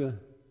that for you.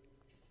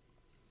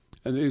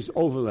 And there is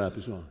overlap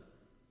as well.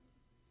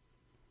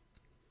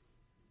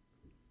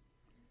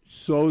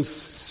 So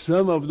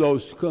some of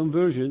those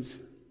conversions,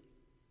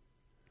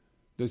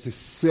 that's the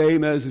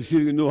same as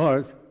receiving a new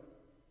heart,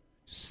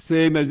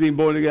 same as being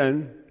born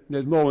again in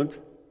that moment.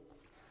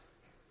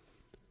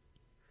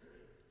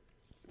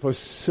 For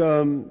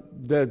some,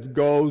 that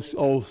goes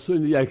also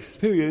in the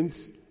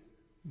experience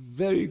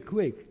very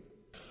quick.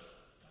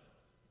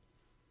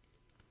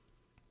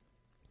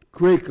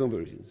 Quick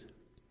conversions.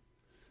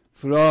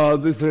 For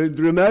others, very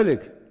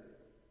dramatic.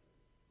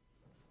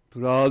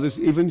 For others,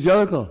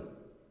 evangelical.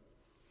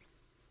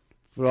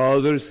 For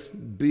others,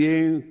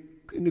 being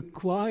in a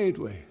quiet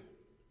way.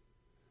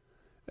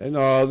 And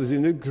others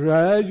in a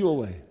gradual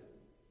way.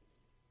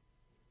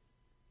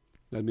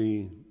 Let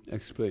me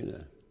explain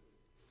that.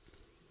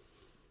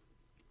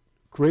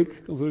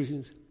 Quick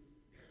conversions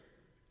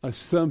are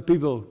some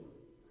people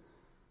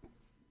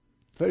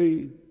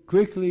very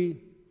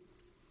quickly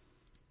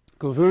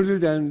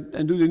converted,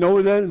 and do they know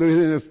it then?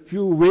 Within a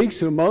few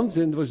weeks or months,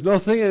 and there was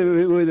nothing,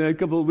 and within a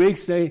couple of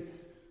weeks they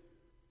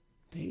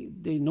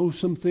know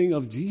something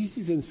of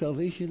Jesus and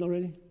salvation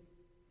already?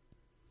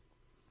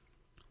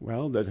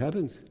 Well, that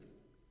happens,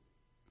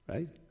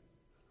 right?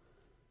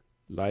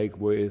 Like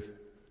with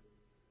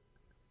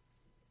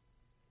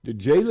the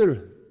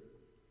jailer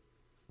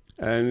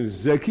and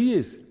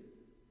Zacchaeus.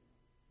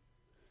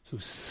 So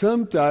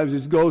sometimes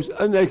it goes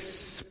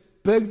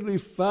unexpectedly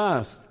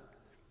fast.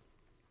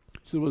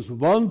 So there was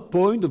one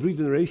point of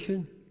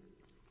regeneration,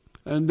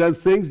 and then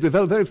things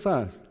develop very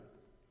fast.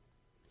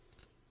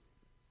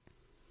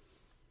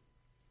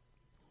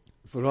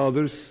 For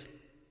others,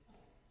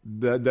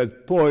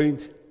 that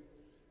point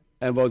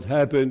and what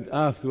happened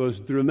after was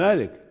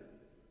dramatic.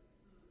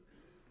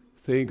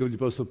 Think of the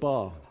Apostle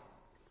Paul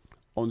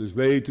on his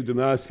way to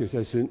Damascus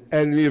as an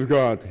enemy of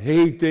God,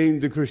 hating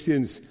the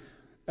Christians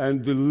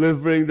and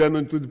delivering them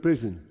into the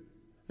prison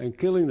and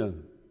killing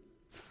them,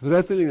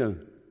 threatening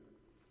them.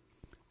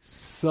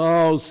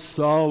 Saul,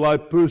 Saul, why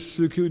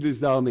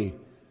persecutest thou me?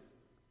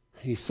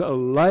 He saw a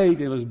light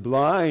and was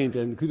blind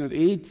and could not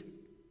eat.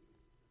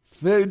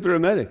 Very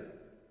dramatic.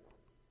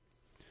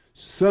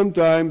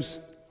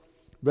 Sometimes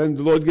when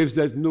the Lord gives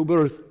that new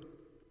birth,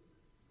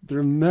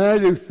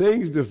 dramatic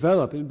things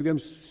develop and it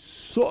becomes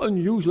so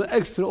unusual,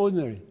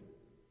 extraordinary.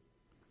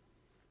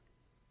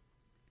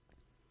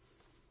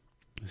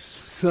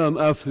 Some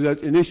after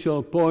that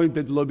initial point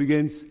that the Lord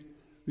begins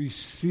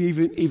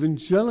receiving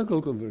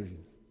evangelical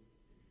conversion.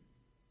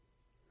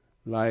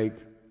 Like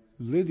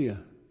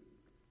Lydia.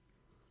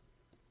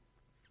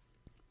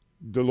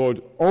 The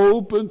Lord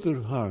opened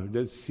her heart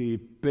that she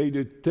paid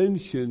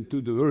attention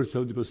to the words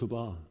of the Apostle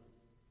Paul.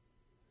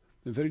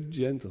 They're very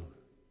gentle.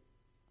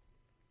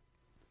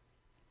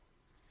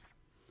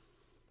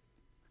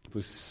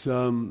 For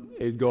some,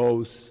 it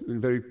goes in a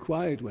very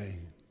quiet way.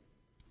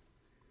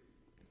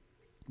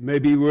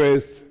 Maybe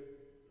with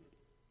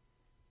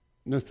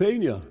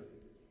Nathaniel,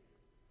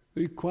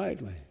 very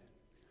quiet way.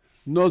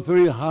 Not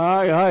very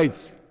high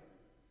heights.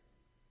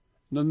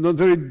 Not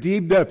very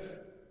deep depth.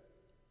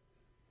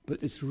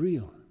 But it's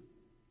real.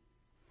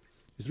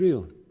 It's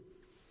real.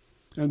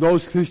 And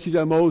those Christians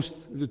are most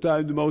of the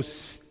time the most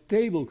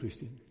stable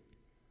Christians.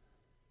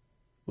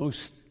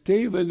 Most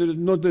stable,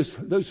 not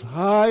those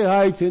high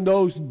heights and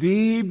those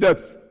deep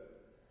depths.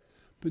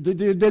 But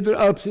there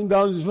are ups and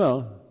downs as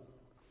well.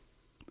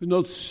 But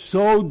not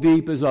so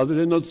deep as others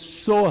and not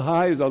so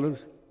high as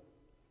others.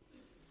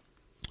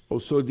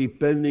 Also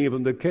depending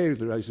upon the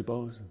character, I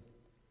suppose.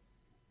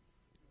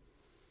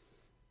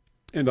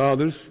 And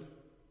others,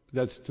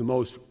 that's the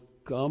most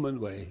common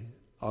way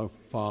our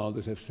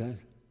fathers have said.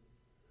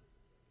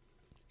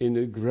 In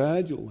a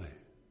gradual way.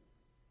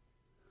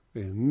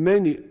 With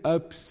many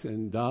ups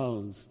and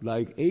downs,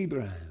 like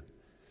Abraham.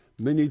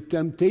 Many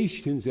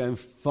temptations and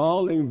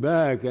falling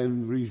back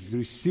and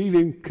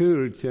receiving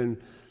courage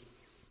and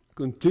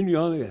continue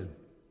on again.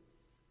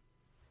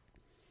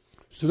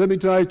 So let me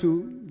try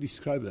to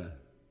describe that.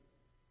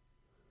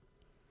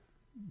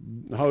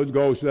 How it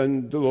goes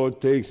when the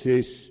Lord takes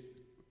His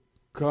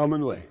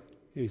common way,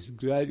 His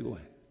gradual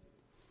way.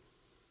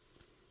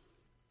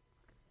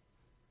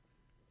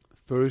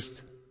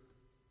 First,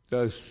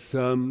 there are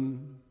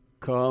some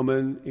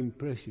common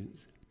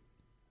impressions.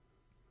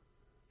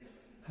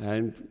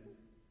 And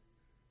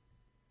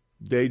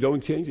they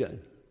don't change that.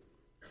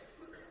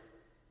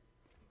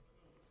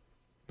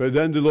 But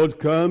then the Lord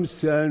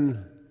comes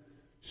and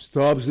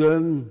stops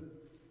them,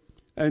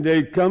 and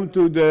they come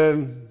to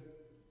the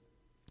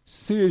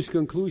serious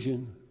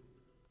conclusion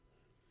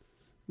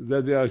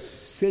that they are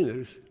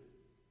sinners,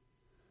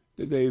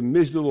 that they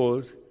miss the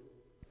Lord,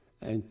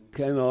 and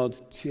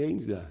cannot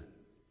change that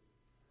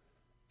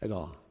at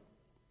all.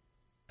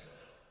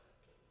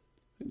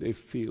 and they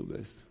feel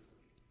this.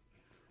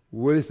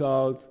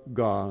 Without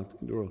God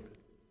in the world.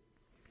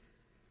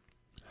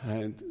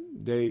 And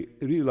they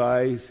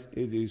realize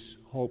it is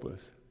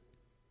hopeless.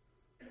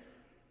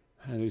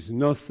 And there's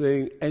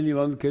nothing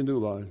anyone can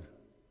do about it.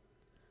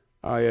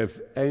 I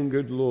have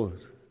angered the Lord.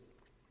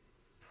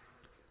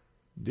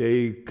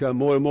 They come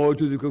more and more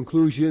to the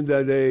conclusion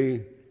that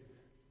they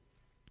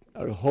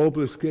are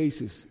hopeless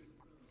cases.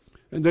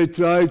 And they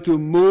try to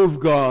move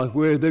God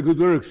with their good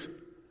works,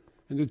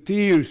 and the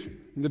tears,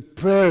 and the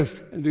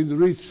prayers, and the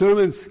read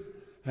sermons,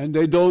 and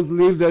they don't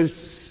leave their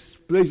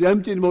place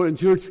empty anymore in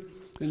church,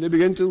 and they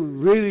begin to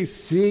really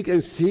seek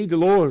the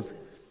Lord.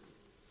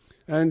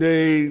 And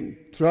they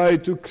try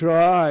to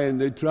cry, and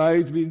they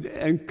try to be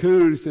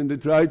encouraged, and they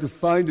try to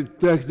find a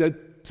text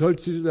that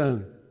touches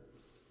them.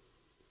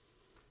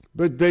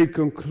 But they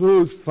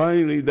conclude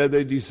finally that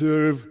they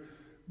deserve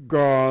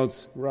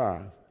God's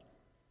wrath.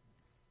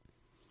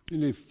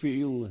 And they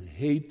feel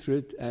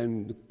hatred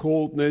and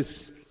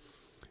coldness,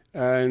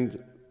 and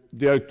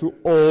they are too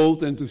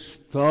old and too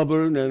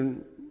stubborn,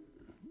 and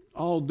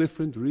all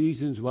different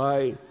reasons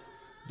why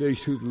they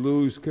should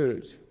lose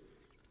courage.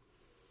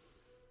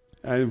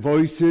 And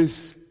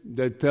voices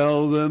that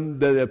tell them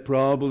that they're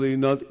probably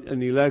not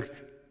an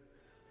elect,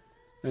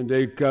 and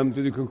they come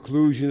to the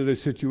conclusion that the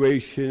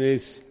situation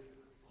is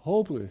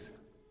hopeless.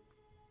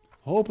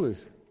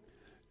 Hopeless.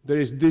 There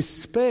is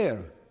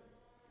despair.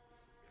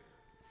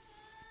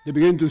 They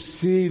begin to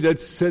see that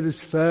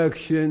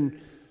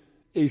satisfaction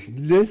is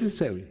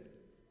necessary.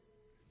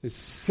 That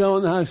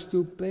someone has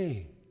to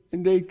pay,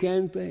 and they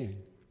can't pay.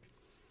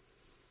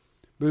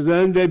 But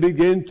then they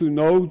begin to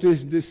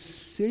notice the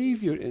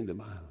Savior in the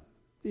Bible.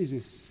 There's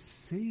a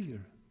Savior.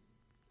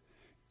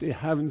 They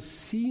haven't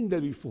seen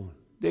that before.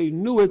 They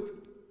knew it,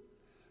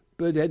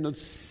 but they had not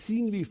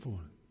seen before.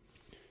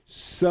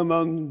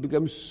 Someone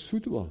becomes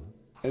suitable,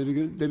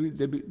 and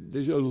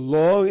there's a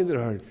longing in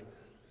their hearts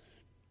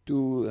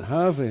to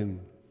have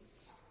Him,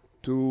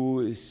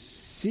 to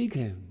seek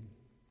Him.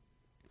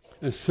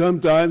 And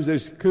sometimes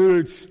there's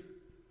courage.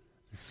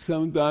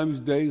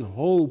 Sometimes they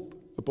hope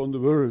upon the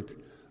word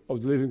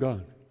of the living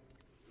God.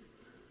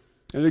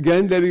 And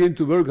again, they begin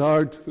to work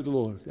hard for the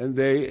Lord. And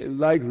they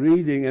like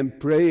reading and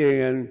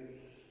praying, and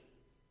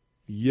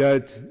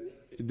yet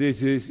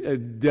this is a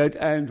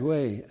dead-end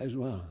way as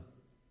well.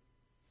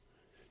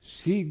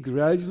 See,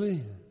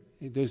 gradually,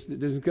 it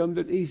doesn't come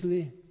that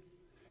easily.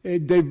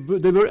 They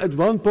were at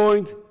one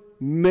point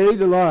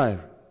made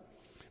alive,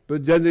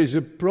 but then there's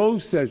a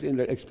process in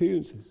their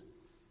experiences.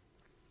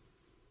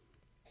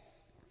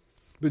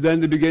 But then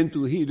they begin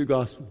to hear the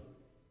gospel.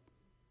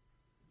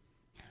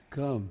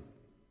 Come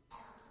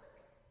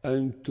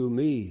unto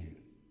me,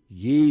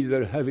 ye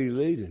that are heavy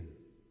laden,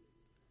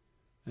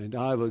 and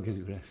I will give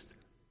you rest.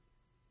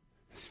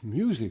 It's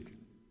music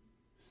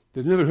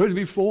they've never heard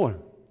before.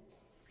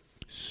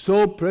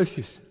 So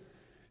precious.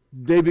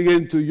 They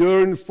begin to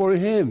yearn for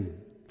Him,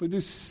 for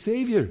the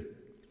Savior.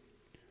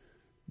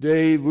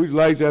 They would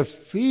like their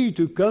feet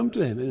to come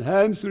to Him and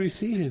hands to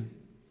receive Him.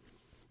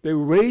 They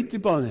wait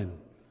upon Him.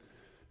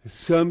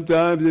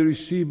 Sometimes they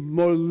receive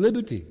more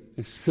liberty,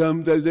 and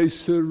sometimes they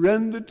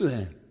surrender to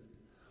Him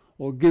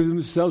or give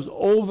themselves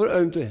over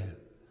unto Him.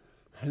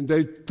 And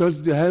they touch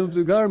the hem of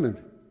the garment,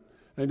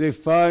 and they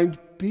find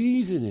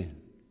peace in Him.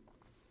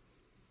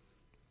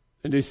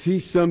 And they see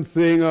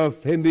something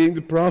of Him being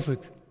the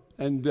prophet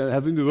and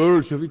having the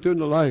words of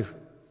eternal life.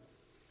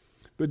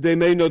 But they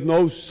may not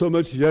know so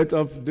much yet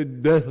of the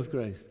death of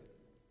Christ.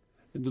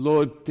 And the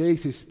Lord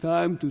takes His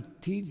time to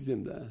teach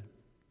them that.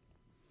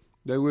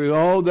 That with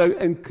all their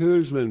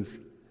encouragements,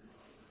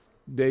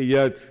 they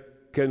yet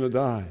cannot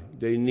die.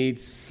 They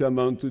need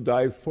someone to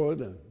die for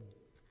them.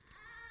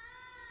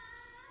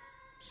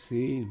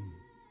 See?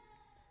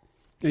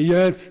 And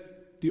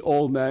yet, the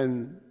old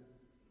man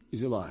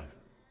is alive.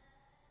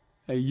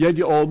 And yet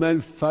the old man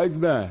fights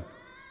back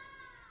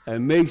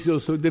and makes it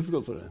so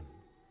difficult for them.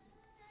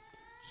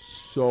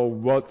 So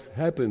what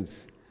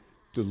happens?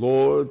 The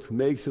Lord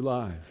makes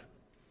alive.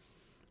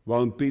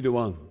 1 Peter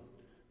 1.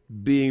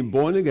 Being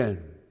born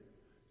again,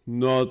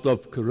 not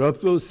of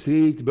corruptible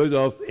seed, but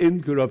of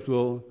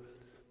incorruptible,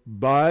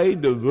 by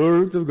the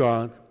word of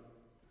God,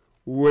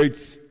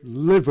 which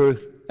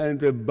liveth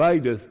and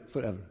abideth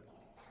forever.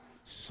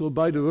 So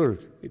by the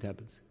word it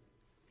happens.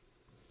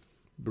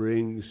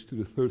 Brings to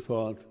the third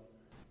thought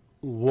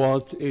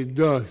what it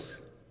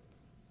does.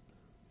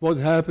 What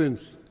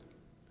happens?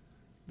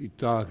 We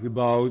talked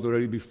about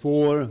already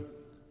before.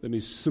 Let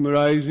me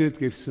summarize it,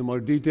 give some more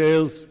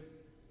details.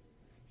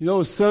 You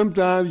know,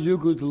 sometimes you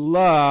could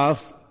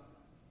laugh,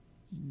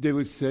 they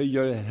would say,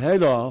 your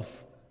head off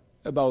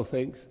about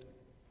things.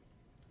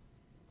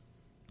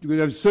 You could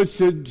have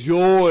such a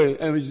joy,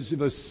 and it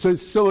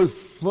was so much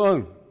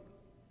fun.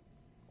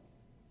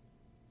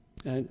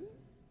 And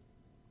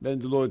then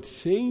the Lord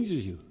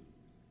changes you.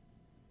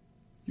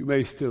 You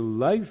may still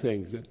like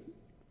things, but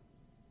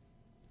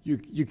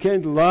you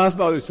can't laugh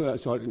about it so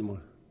hard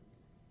anymore.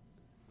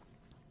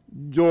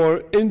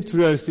 Your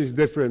interest is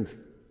different.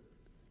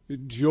 Your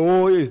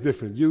joy is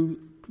different. You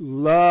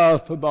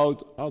laugh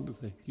about other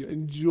things. You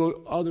enjoy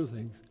other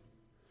things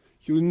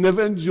you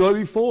never enjoyed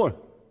before.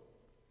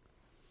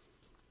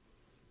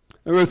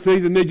 There were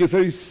things that made you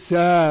very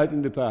sad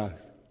in the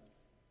past.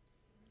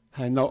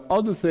 And now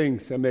other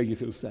things that make you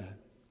feel sad.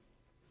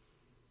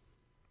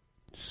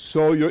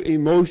 So your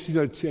emotions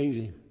are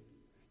changing.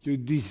 Your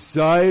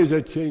desires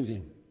are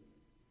changing.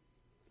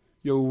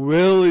 Your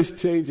will is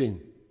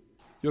changing.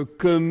 Your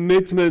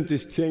commitment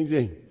is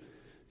changing.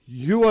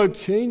 You are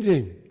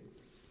changing.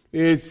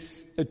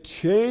 It's a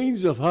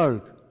change of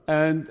heart.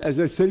 And as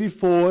I said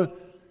before,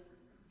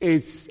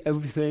 it's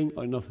everything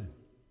or nothing.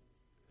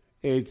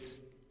 It's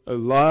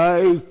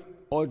alive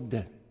or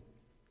dead.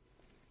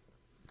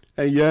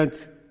 And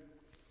yet,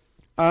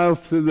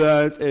 after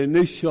that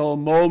initial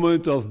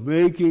moment of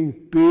making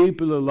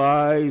people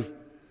alive,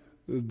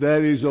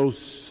 there is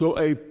also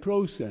a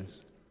process.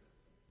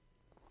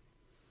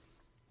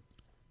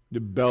 The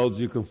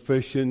Belgian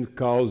Confession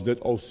calls that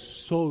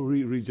also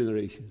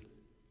regeneration.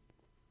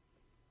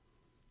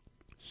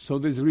 So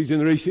there's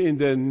regeneration in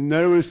the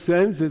narrow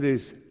sense, it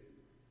is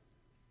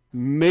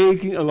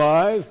making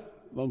alive,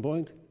 one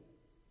point.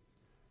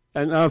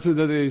 And after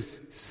that is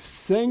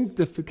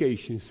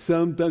sanctification,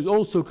 sometimes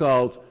also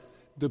called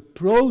the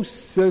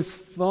process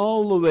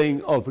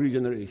following of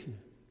regeneration.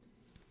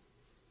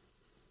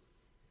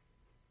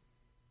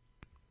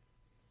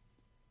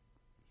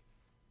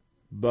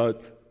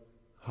 But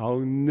how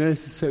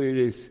necessary it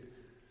is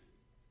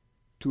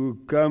to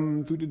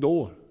come to the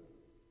door.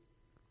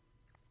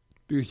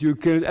 Because you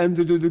can't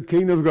enter to the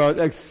kingdom of God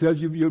except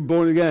you're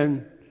born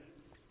again.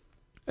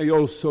 And you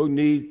also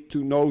need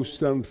to know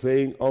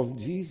something of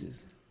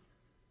Jesus.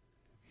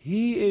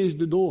 He is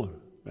the door,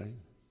 right?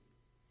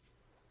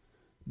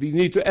 We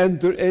need to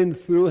enter in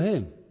through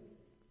Him,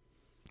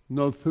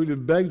 not through the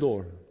back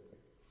door.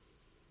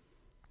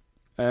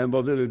 And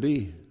what will it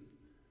be?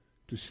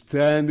 To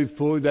stand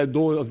before that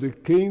door of the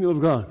kingdom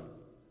of God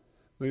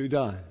when you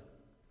die.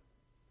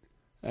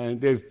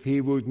 And if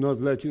He would not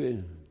let you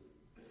in,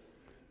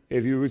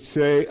 if you would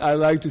say, I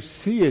like to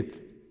see it,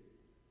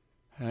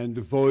 and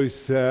the voice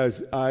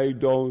says, I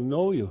don't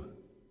know you,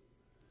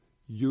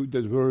 you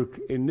that work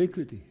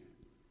iniquity.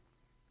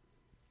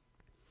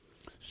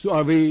 So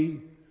are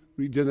we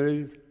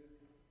regenerated?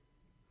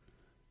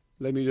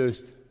 Let me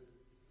just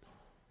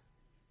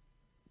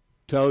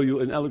tell you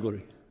an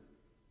allegory.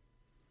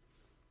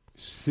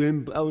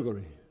 Simple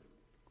allegory.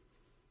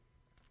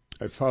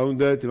 I found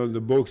that in one of the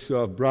books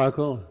of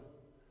Brakel,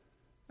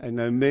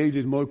 and I made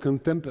it more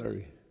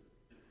contemporary,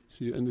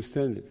 so you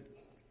understand it.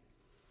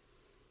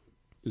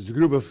 There's a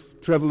group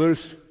of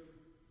travelers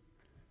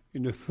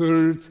in a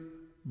third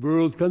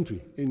world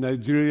country, in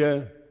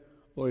Nigeria,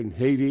 or in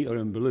Haiti, or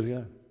in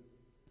Bolivia.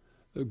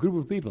 A group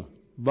of people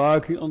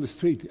walking on the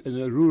street in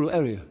a rural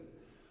area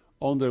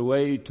on their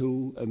way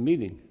to a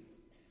meeting.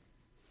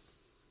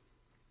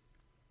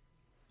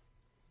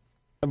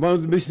 And one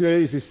of the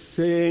missionaries is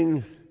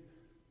saying,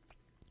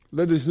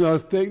 let us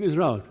not take this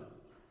route.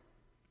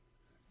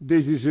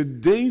 This is a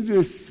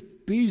dangerous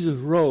piece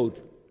of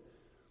road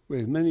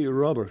with many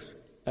robbers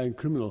and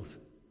criminals.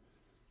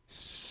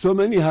 So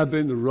many have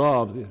been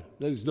robbed here.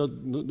 Let us not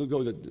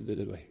go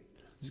that way.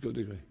 Let's go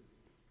this way.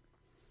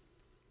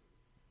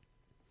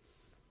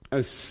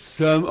 And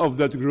some of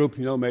that group,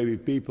 maybe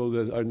people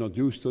that are not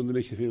used to the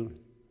mission field,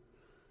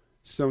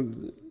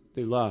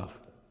 they laugh.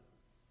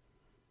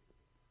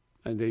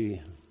 And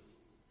they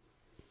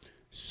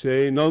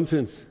say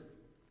nonsense.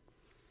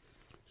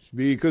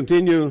 We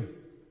continue.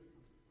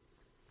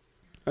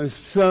 And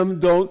some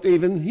don't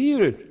even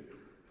hear it.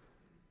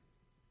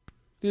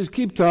 They just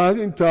keep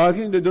talking,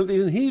 they don't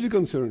even hear the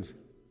concerns.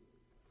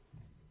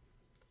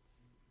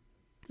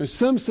 And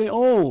some say,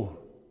 oh,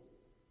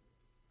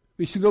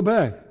 we should go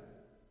back.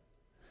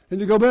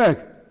 And they go back.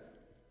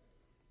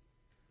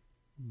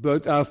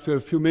 But after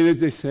a few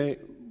minutes they say,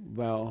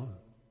 well,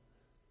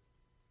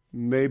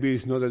 maybe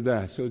it's not that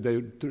bad. So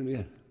they turn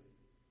again.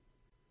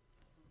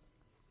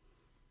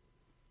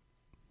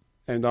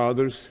 And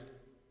others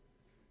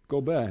go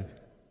back.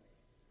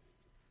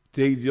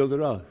 Take the other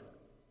route.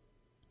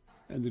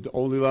 And they're the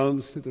only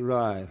ones that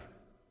arrive.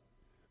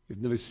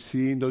 We've never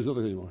seen those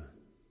others anymore.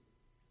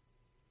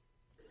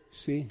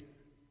 See?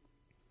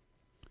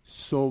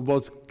 So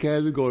what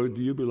category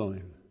do you belong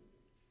in?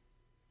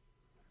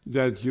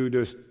 That you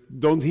just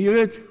don't hear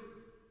it?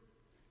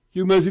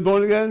 You must be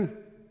born again?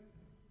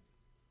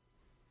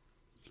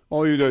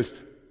 Or you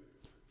just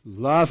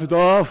laugh it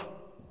off?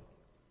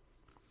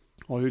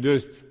 Or you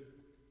just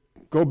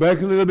go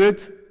back a little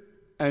bit,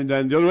 and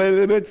then the other way a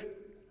little bit?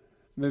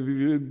 Maybe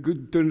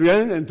you turn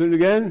again and turn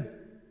again?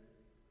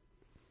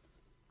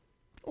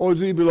 Or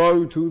do you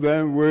belong to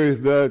them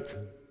with that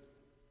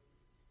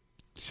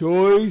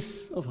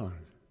choice of heart?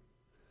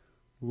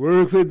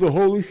 Work with the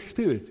Holy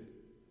Spirit.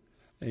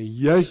 And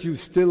yes, you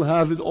still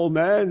have it all,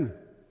 man.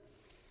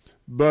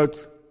 But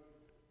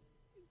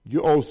you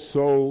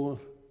also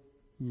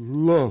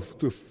love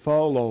to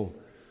follow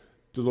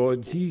the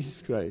Lord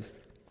Jesus Christ.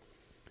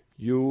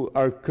 You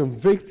are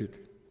convicted.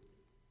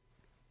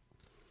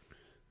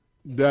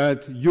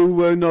 that you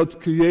were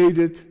not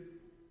created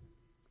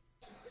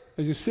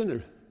as a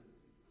sinner.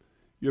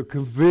 You're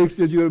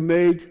convicted you're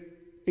made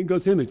in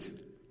God's image.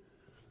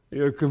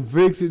 You're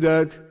convicted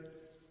that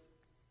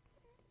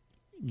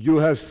you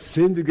have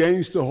sinned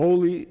against the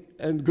holy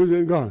and good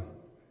and God.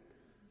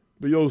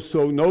 But you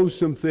also know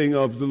something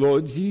of the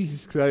Lord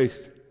Jesus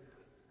Christ,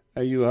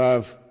 and you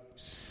have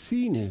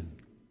seen him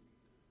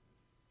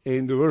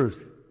in the Word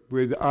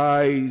with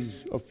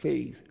eyes of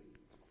faith.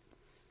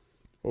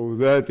 Oh,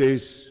 that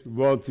is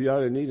what we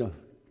are in need of.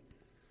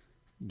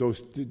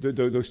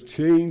 Those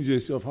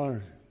changes of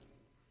heart.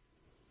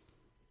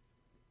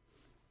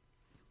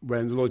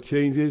 When the Lord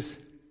changes,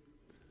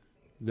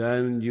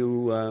 then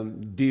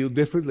you deal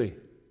differently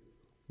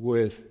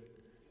with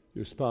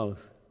your spouse,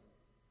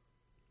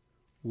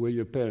 with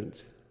your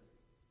parents,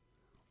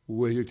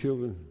 with your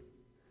children,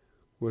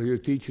 with your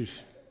teachers,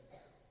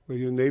 with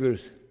your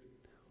neighbors,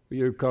 with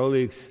your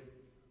colleagues,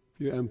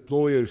 your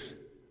employers,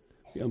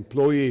 your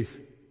employees,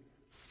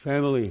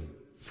 family,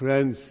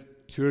 friends,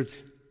 church.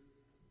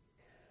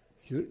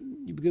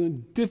 You become a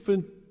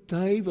different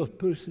type of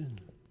person.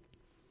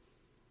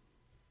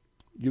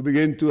 You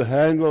begin to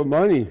handle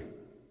money,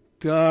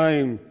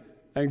 time,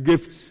 and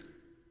gifts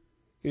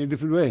in a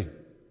different way.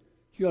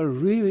 You are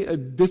really a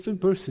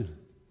different person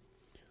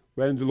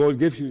when the Lord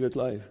gives you that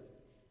life.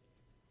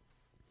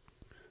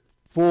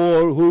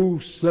 For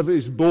whosoever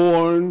is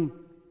born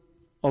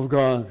of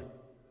God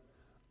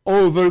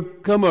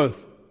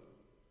overcometh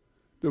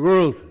the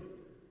world.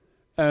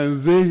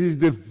 And this is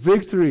the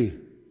victory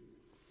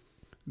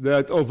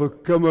that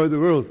overcometh the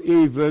world,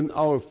 even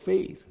our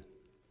faith.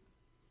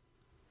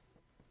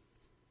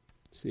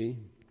 See?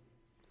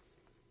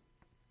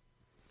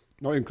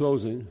 Now in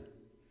closing,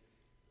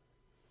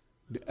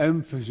 the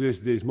emphasis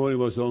this morning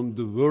was on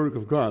the work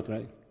of God,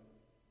 right?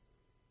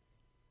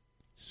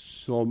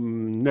 So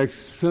next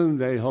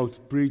Sunday I'll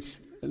preach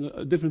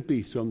a different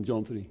piece from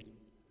John 3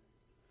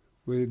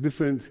 with a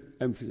different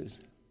emphasis.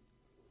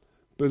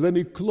 But let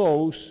me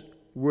close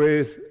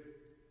with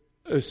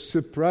a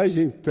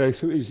surprising text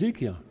from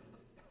Ezekiel.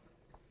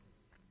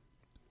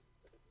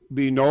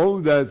 We know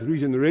that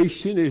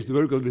regeneration is the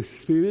work of the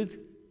Spirit,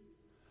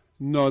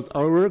 not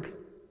our work.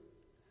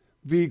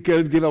 We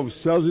cannot give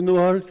ourselves a new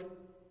heart.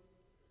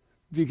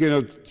 We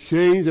cannot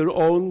change our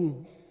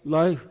own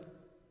life.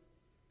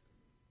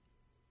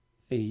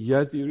 And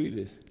yet we read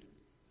this.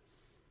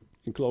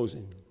 In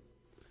closing,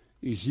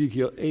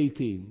 Ezekiel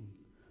 18,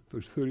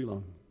 verse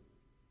 31.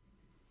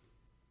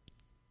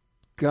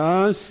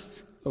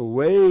 Cast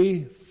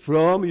away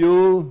from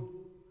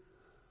you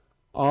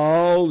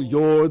all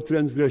your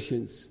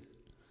transgressions,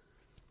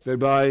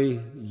 whereby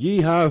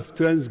ye have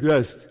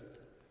transgressed,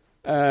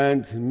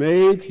 and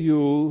make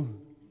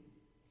you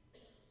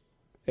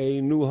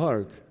a new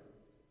heart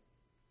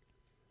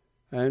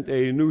and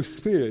a new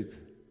spirit.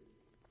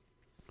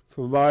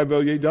 For why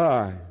will ye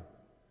die,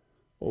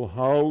 O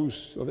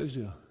house of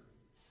Israel?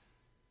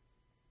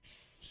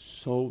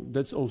 So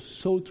that's all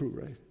so true,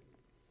 right?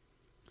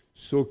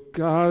 So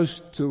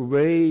cast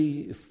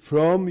away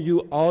from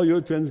you all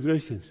your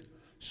transgressions.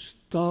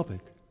 Stop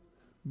it.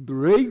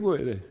 Break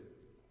with it.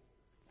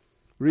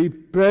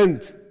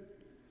 Repent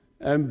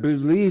and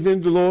believe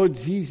in the Lord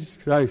Jesus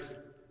Christ.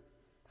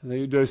 And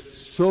you're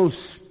just so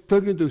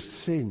stuck into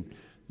sin.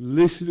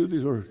 Listen to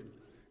this word.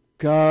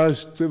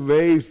 Cast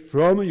away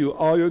from you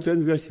all your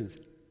transgressions.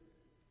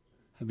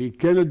 And we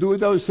cannot do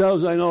it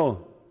ourselves, I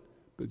know.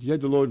 But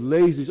yet the Lord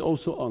lays this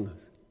also on us.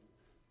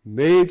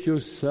 Make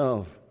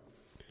yourself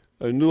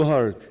a new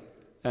heart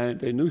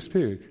and a new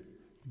spirit.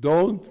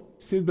 Don't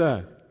sit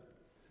back.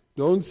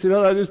 Don't say,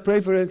 well, I just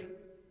pray for it.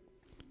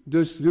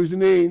 Just use the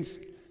means.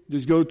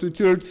 Just go to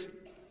church.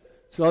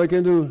 That's all I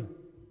can do.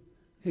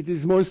 It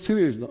is more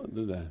serious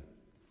than that.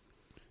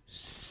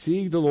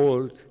 Seek the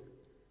Lord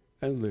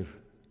and live.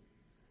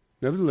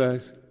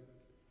 Nevertheless,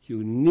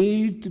 you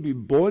need to be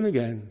born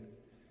again.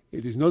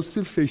 It is not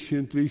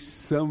sufficient to be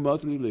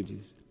somewhat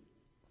religious.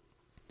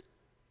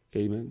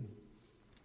 Amen.